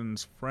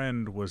Jackson's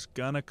friend was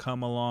gonna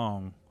come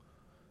along.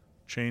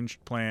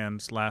 Changed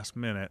plans last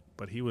minute,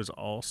 but he was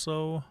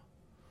also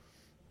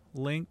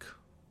Link,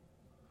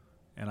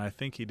 and I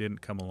think he didn't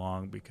come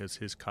along because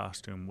his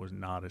costume was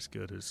not as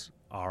good as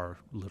our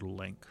little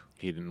Link.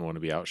 He didn't want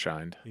to be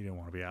outshined. He didn't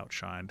want to be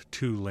outshined.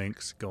 2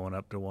 Links going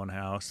up to one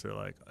house. They're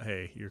like,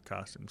 hey, your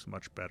costume's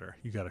much better.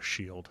 You got a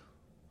shield.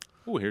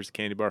 Oh, here's a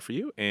candy bar for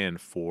you and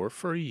 4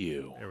 for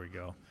you. There we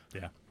go.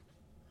 Yeah.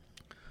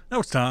 Now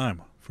it's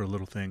time for a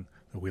little thing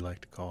that we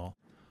like to call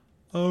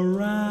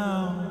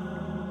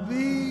Around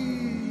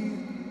the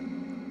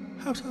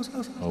House.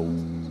 Oh.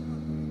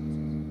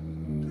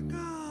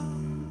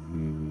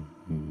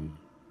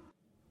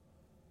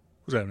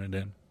 What's happening,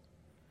 Dan?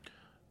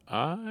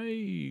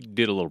 I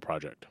did a little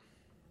project.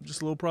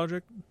 Just a little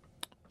project?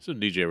 It's a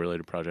DJ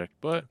related project,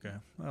 but Okay.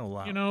 Not a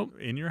lot. You know-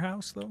 in your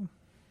house, though?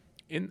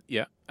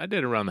 I did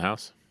it around the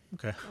house.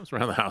 Okay. I was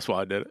around the house while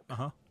I did it.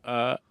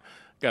 Uh-huh.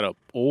 Got an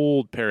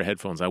old pair of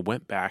headphones. I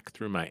went back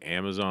through my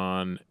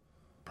Amazon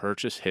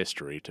purchase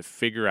history to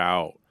figure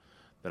out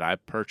that I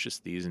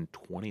purchased these in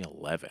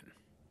 2011.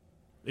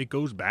 It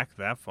goes back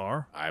that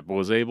far? I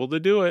was able to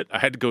do it. I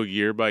had to go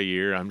year by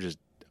year.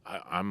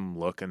 I'm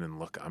looking and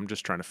looking. I'm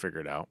just trying to figure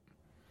it out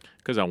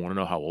because I want to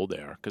know how old they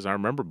are. Because I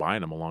remember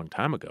buying them a long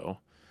time ago,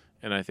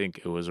 and I think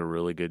it was a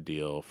really good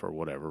deal for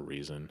whatever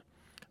reason.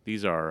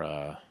 These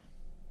are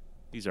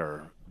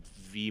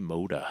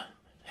V-Moda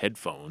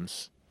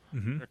headphones.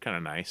 Mm-hmm. They're kind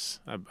of nice.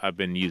 I've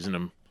been using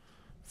them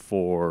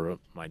for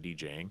my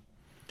DJing,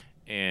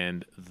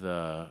 and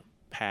the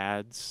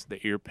pads,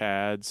 the ear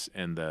pads,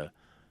 and the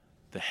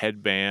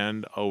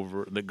headband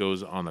over that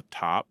goes on the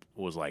top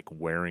was like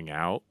wearing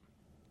out.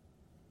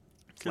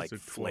 It's like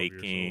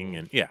flaking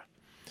and yeah.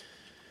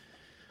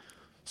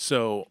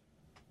 So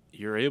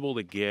you're able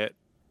to get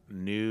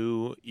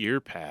new ear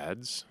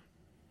pads,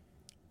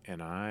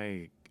 and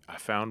I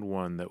found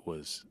one that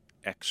was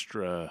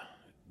extra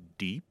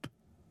deep.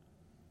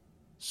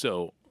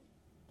 So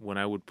when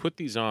I would put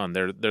these on,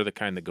 they're the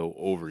kind that go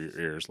over your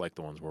ears, like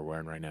the ones we're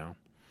wearing right now.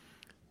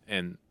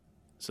 And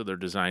so they're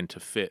designed to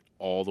fit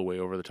all the way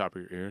over the top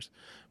of your ears.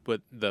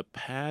 But the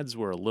pads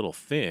were a little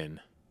thin,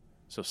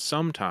 so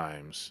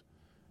sometimes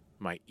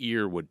my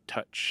ear would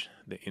touch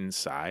the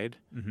inside.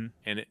 Mm-hmm.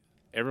 And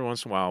every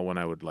once in a while when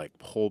I would like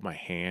hold my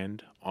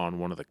hand on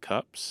one of the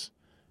cups,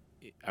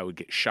 I would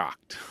get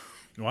shocked.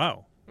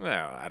 Wow.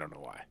 Well, I don't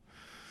know why.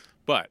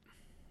 But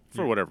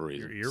for whatever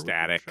reason, ear would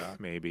static get shocked?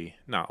 maybe,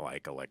 not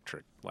like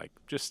electric, like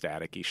just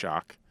staticky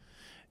shock.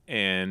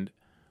 And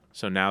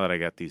so now that I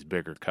got these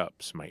bigger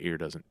cups, my ear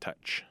doesn't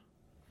touch.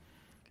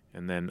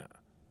 And then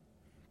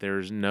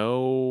there's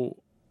no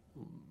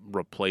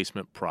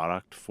replacement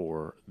product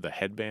for the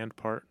headband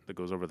part that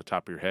goes over the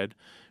top of your head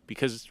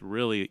because it's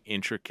really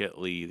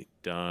intricately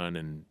done,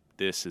 and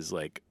this is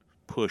like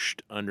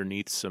pushed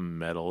underneath some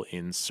metal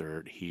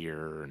insert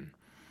here, and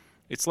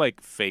it's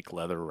like fake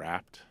leather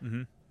wrapped.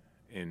 Mm-hmm.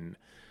 And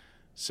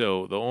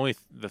so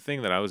the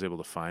thing that I was able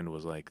to find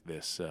was like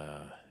this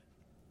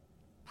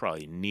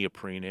probably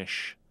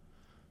neoprene-ish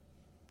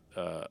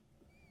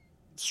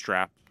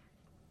strap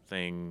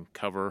polyurethane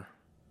cover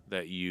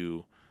that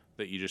you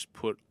just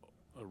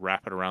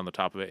wrap it around the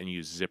top of it and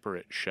you zipper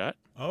it shut.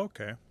 Oh,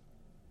 okay.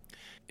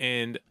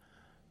 And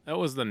that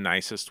was the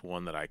nicest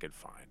one that I could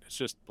find. It's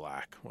just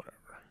black, whatever.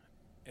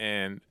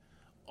 And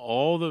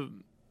all the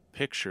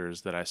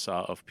pictures that I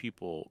saw of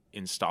people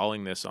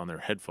installing this on their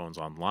headphones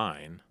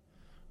online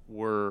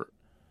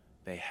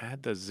they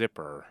had the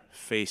zipper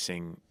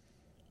facing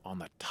on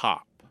the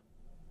top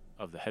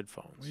of the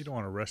headphones. Well, you don't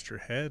want to rest your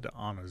head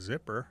on a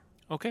zipper.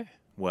 Okay.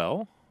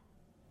 Well,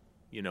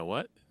 you know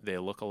what? They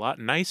look a lot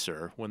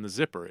nicer when the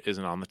zipper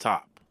isn't on the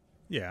top.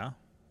 Yeah.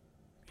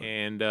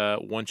 And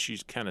once you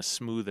kind of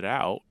smooth it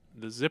out,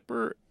 the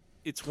zipper,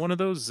 it's one of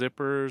those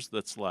zippers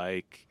that's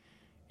like,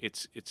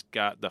 it's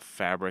got the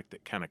fabric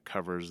that kind of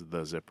covers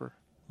the zipper.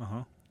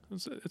 Uh-huh.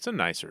 It's a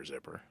nicer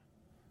zipper.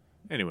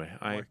 Anyway,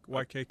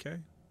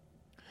 YKK?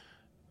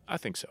 I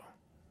think so.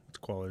 It's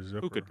quality zipper.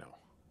 Who could know?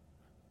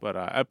 But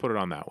I put it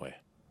on that way.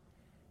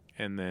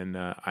 And then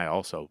I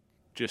also,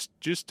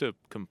 just to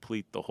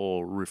complete the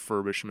whole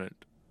refurbishment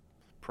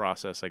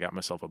process, I got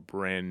myself a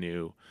brand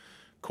new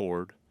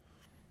cord.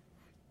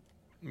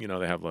 You know,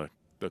 they have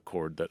the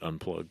cord that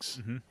unplugs.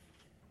 Mm-hmm.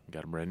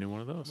 Got a brand new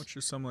one of those. How much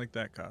does something like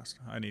that cost?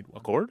 I need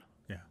one. A cord?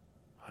 Yeah.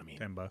 I mean,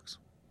 $10.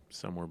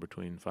 somewhere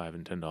between $5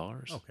 and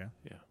 $10. Okay.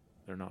 Yeah,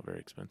 they're not very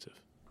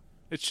expensive.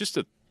 It's just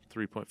a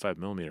 3.5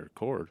 millimeter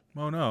cord.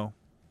 Oh, no.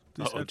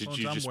 Oh, did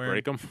you just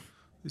break them?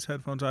 These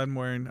headphones I'm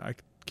wearing, I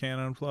can't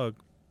unplug.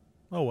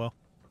 Oh, well.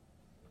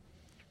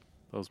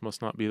 Those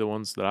must not be the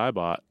ones that I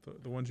bought.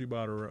 The ones you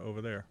bought are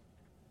over there.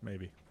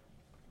 Maybe.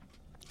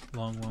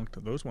 Long time.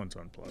 Those ones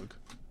unplug.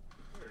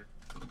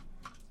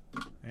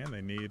 And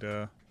they need,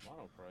 Mono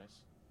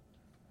price.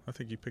 I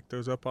think you picked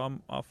those up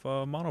off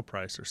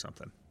Monoprice or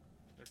something.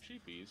 They're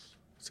cheapies.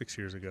 6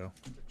 years ago.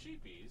 They're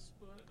cheapies,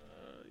 but,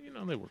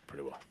 they work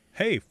pretty well.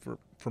 Hey, for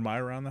my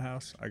around the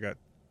house, I got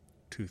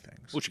two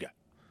things. What you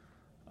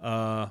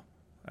got?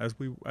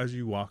 As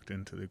you walked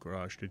into the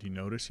garage, did you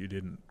notice you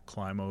didn't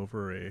climb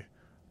over a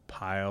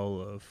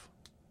pile of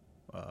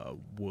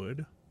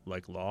wood,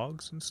 like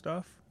logs and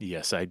stuff?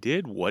 Yes, I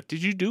did. What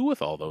did you do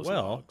with all those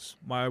logs?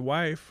 My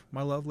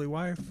lovely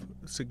wife,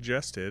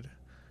 suggested,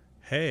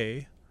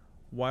 hey,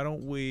 why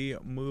don't we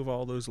move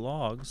all those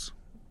logs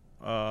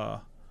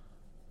out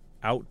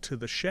to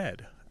the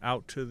shed,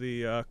 out to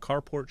the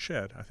carport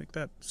shed. I think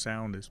that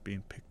sound is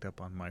being picked up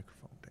on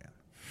microphone, Dan.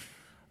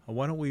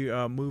 Why don't we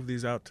move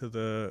these out to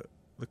the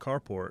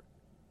carport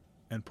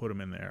and put them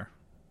in there?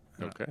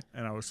 Okay.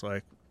 And I was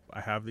like,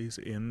 I have these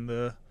in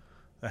the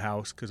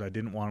house because I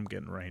didn't want them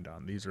getting rained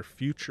on. These are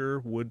future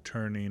wood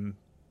turning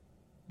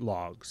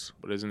logs.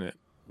 But isn't it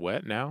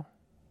wet now?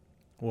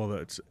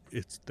 Well,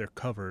 they're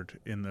covered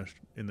in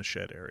the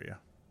shed area.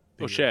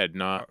 Shed,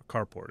 not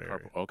carport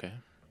area. Okay.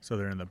 So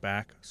they're in the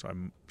back. So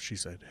she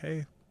said,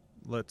 "Hey,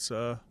 let's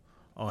I'll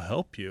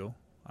help you.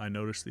 I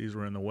noticed these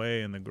were in the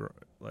way, and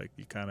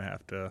you kind of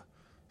have to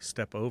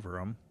step over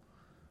them."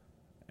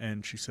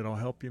 And she said, "I'll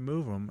help you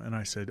move them." And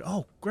I said,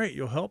 "Oh, great,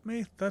 you'll help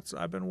me?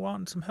 I've been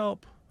wanting some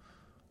help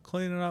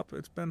cleaning up.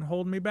 It's been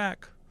holding me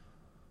back.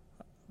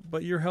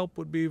 But your help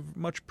would be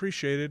much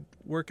appreciated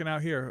working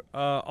out here.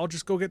 I'll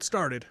just go get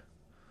started."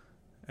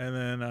 And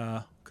then,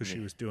 because she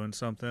was doing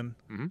something,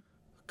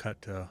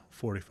 cut to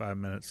 45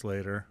 minutes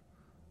later,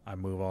 I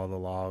move all the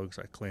logs,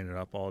 I clean it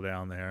up all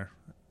down there,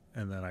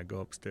 and then I go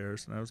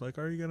upstairs, and I was like,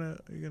 are you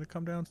gonna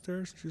come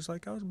downstairs? She's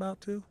like, I was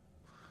about to.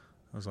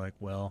 I was like,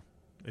 well,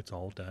 it's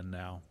all done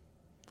now.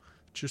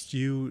 Just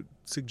you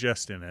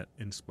suggesting it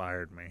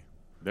inspired me.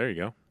 There you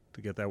go.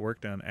 To get that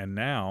work done. And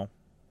now,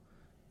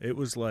 it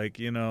was like,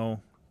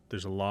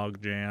 there's a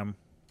log jam,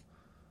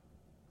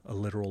 a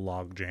literal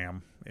log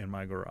jam in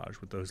my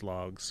garage with those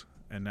logs.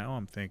 And now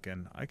I'm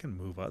thinking, I can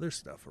move other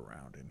stuff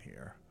around in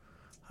here.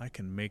 I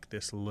can make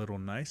this a little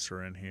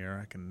nicer in here.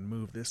 I can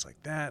move this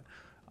like that.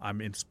 I'm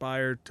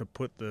inspired to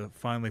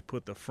finally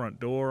put the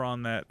front door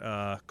on that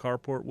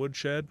carport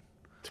woodshed.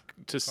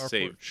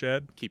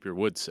 To keep your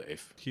wood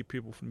safe. Keep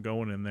people from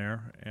going in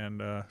there,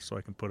 and so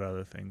I can put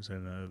other things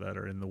in that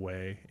are in the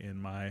way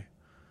in my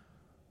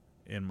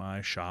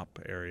shop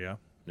area.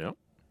 Yep.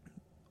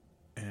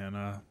 And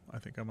I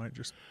think I might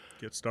just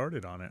get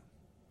started on it.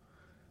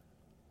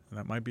 And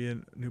that might be a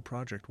new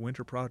project,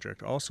 winter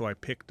project. Also, I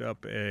picked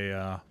up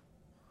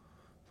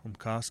from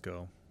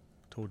Costco.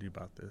 Told you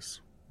about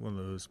this. One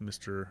of those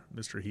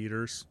Mr.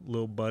 Heaters,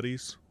 little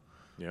buddies.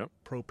 Yep.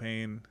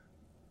 Propane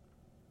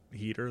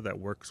heater that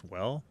works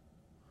well.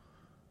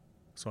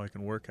 So I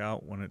can work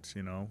out when it's,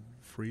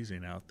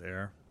 freezing out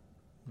there.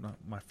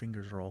 My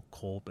fingers are all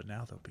cold, but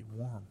now they'll be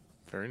warm.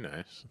 Very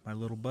nice. My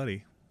little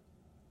buddy.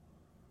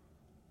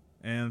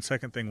 And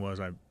second thing was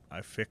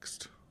I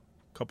fixed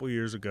a couple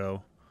years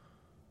ago.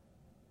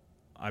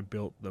 I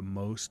built the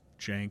most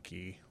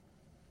janky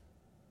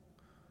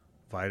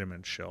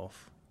vitamin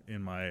shelf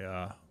in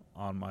my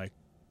on my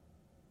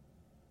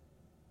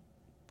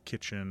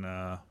kitchen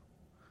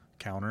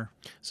counter.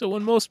 So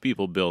when most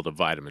people build a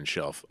vitamin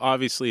shelf,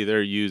 obviously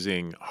they're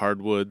using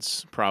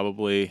hardwoods,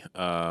 probably.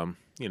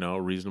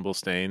 a reasonable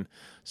stain.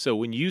 So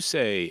when you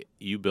say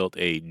you built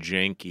a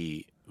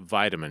janky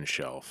vitamin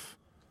shelf,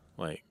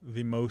 like,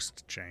 The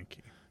most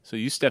janky. so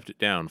you stepped it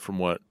down from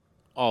what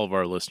all of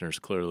our listeners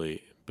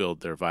clearly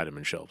build their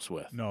vitamin shelves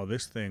with. No,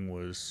 this thing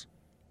was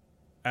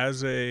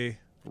as a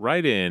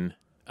Write in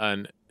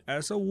and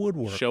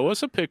woodworker. show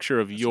us a picture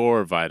of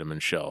your vitamin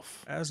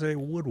shelf. As a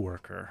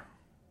woodworker,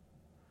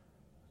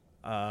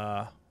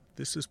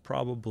 this is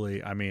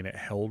probably, I mean, it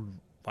held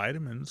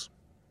vitamins.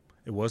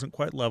 It wasn't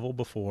quite level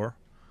before.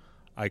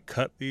 I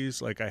cut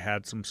these, like I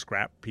had some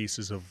scrap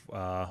pieces of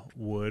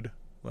wood,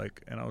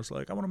 and I was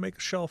like, I want to make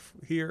a shelf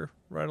here,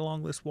 right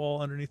along this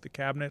wall underneath the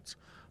cabinets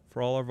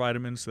for all our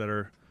vitamins that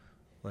are,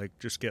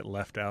 just get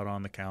left out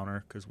on the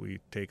counter because we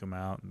take them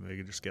out and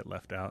they just get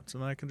left out. So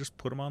then I can just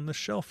put them on this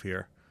shelf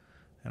here.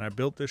 And I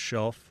built this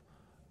shelf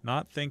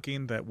not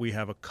thinking that we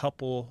have a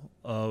couple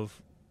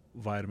of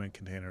vitamin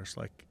containers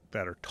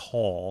that are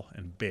tall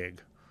and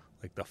big,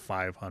 like the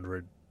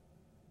 500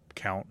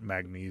 count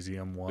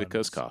magnesium ones.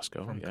 Because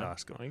Costco. From Yeah.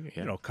 Costco.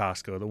 Yeah.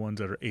 Costco, the ones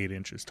that are 8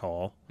 inches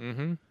tall.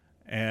 Mm-hmm.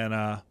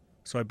 And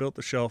so I built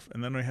the shelf,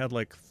 and then we had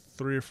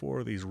 3 or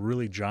 4 of these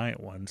really giant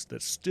ones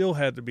that still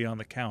had to be on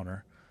the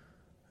counter.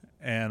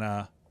 And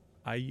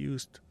I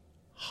used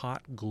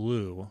hot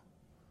glue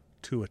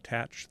to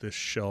attach this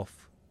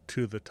shelf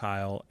to the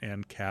tile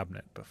and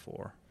cabinet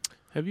before.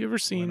 Have you ever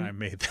seen...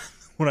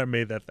 When I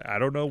made that, I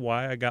don't know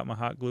why I got my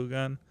hot glue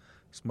gun.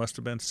 This must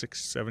have been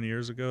 6-7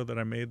 years ago that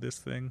I made this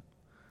thing.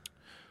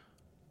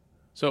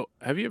 So,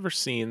 have you ever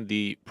seen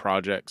the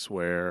projects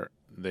where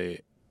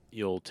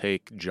you'll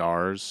take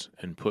jars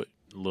and put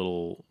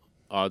little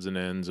odds and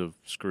ends of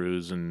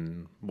screws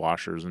and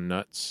washers and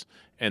nuts,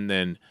 and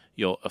then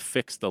you'll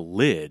affix the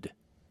lid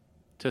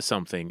to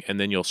something, and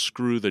then you'll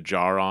screw the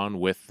jar on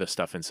with the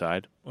stuff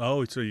inside?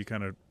 Oh, so you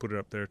kind of put it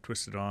up there,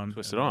 twist it on.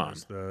 Twist it on.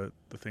 The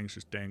thing's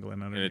just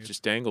dangling underneath. And it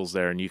just dangles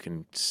there, and you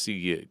can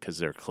see it because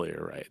they're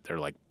clear, right? They're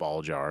like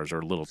ball jars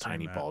or little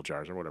tiny ball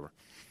jars or whatever.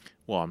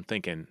 Well, I'm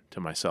thinking to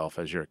myself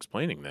as you're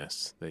explaining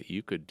this that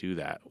you could do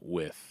that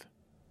with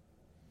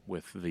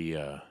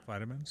the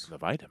vitamins. The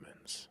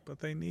vitamins,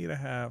 but they need to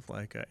have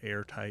an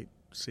airtight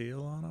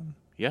seal on them.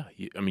 Yeah,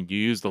 you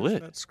use the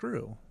lid. That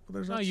screw.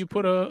 Well, you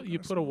put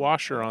a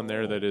washer on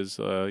there that is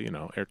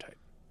airtight.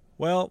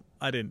 Well,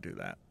 I didn't do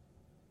that.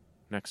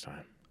 Next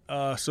time.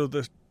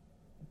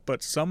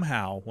 But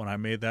somehow when I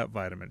made that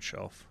vitamin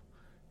shelf,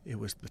 it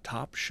was the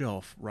top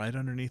shelf right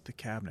underneath the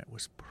cabinet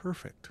was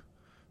perfect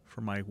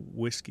for my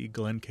whiskey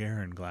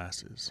Glencairn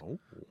glasses. Oh.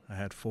 I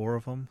had 4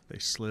 of them. They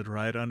slid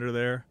right under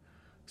there.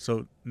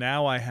 So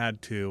now I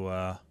had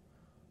to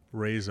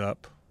raise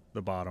up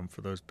the bottom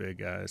for those big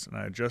guys, and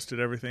I adjusted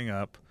everything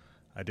up.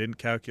 I didn't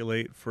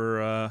calculate for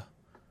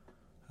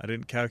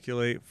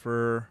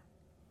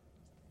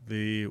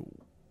the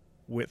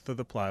width of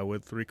the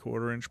plywood,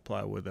 3/4 inch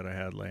plywood that I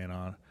had laying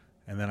on,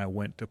 and then I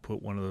went to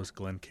put one of those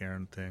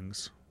Glencairn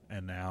things,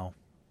 and now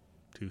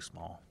too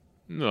small.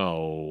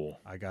 No.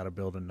 I got to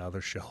build another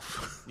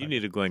shelf. You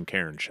need a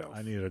Glencairn shelf.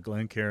 I need a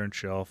Glencairn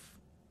shelf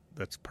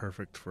that's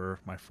perfect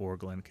for my 4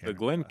 Glencairn. The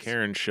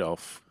Glencairn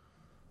shelf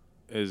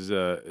is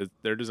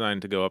they're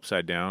designed to go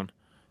upside down.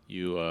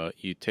 You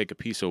take a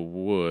piece of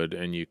wood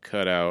and you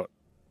cut out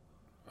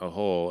a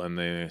hole, and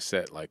they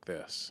set like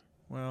this.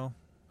 Well,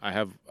 I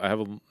have a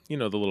the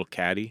little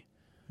caddy.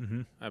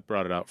 Mm-hmm. I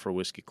brought it out for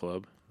Whiskey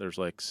Club. There's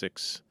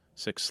six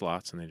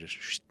slots, and they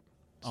just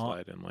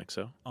slide in like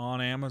so.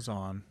 On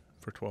Amazon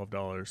for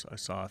 $12, I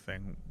saw a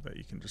thing that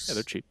you can just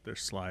they're cheap. They're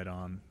slide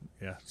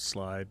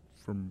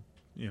from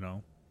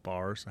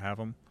bars. I have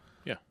them.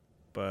 Yeah,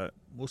 but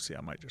we'll see.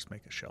 I might just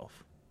make a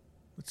shelf.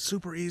 It's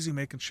super easy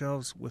making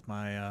shelves with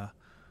my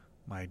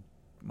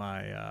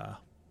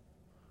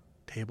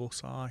table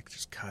saw. I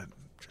just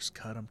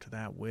cut them to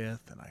that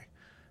width, and I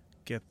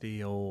get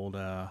the old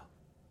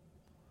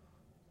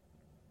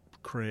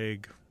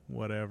Craig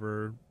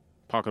whatever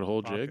pocket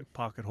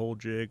hole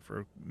jig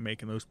for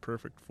making those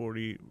perfect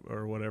 40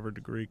 or whatever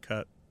degree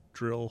cut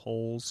drill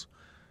holes,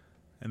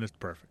 and it's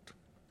perfect.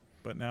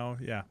 But now,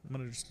 yeah, I'm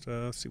gonna just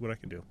see what I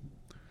can do.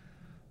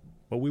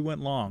 But we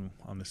went long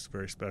on this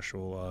very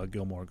special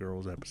Gilmore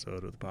Girls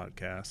episode of the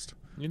podcast.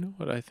 You know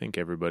what I think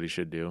everybody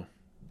should do?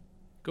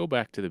 Go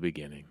back to the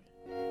beginning.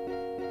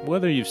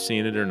 Whether you've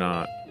seen it or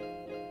not,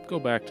 go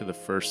back to the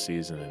first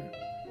season and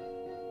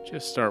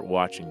just start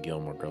watching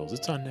Gilmore Girls.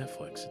 It's on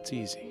Netflix. It's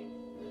easy.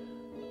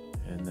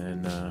 And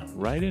then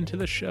right into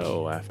the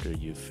show after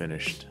you've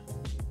finished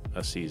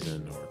a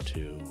season or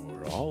 2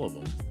 or all of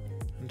them,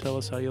 and tell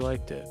us how you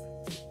liked it.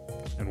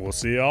 And we'll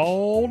see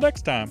y'all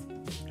next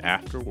time.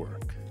 After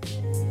work.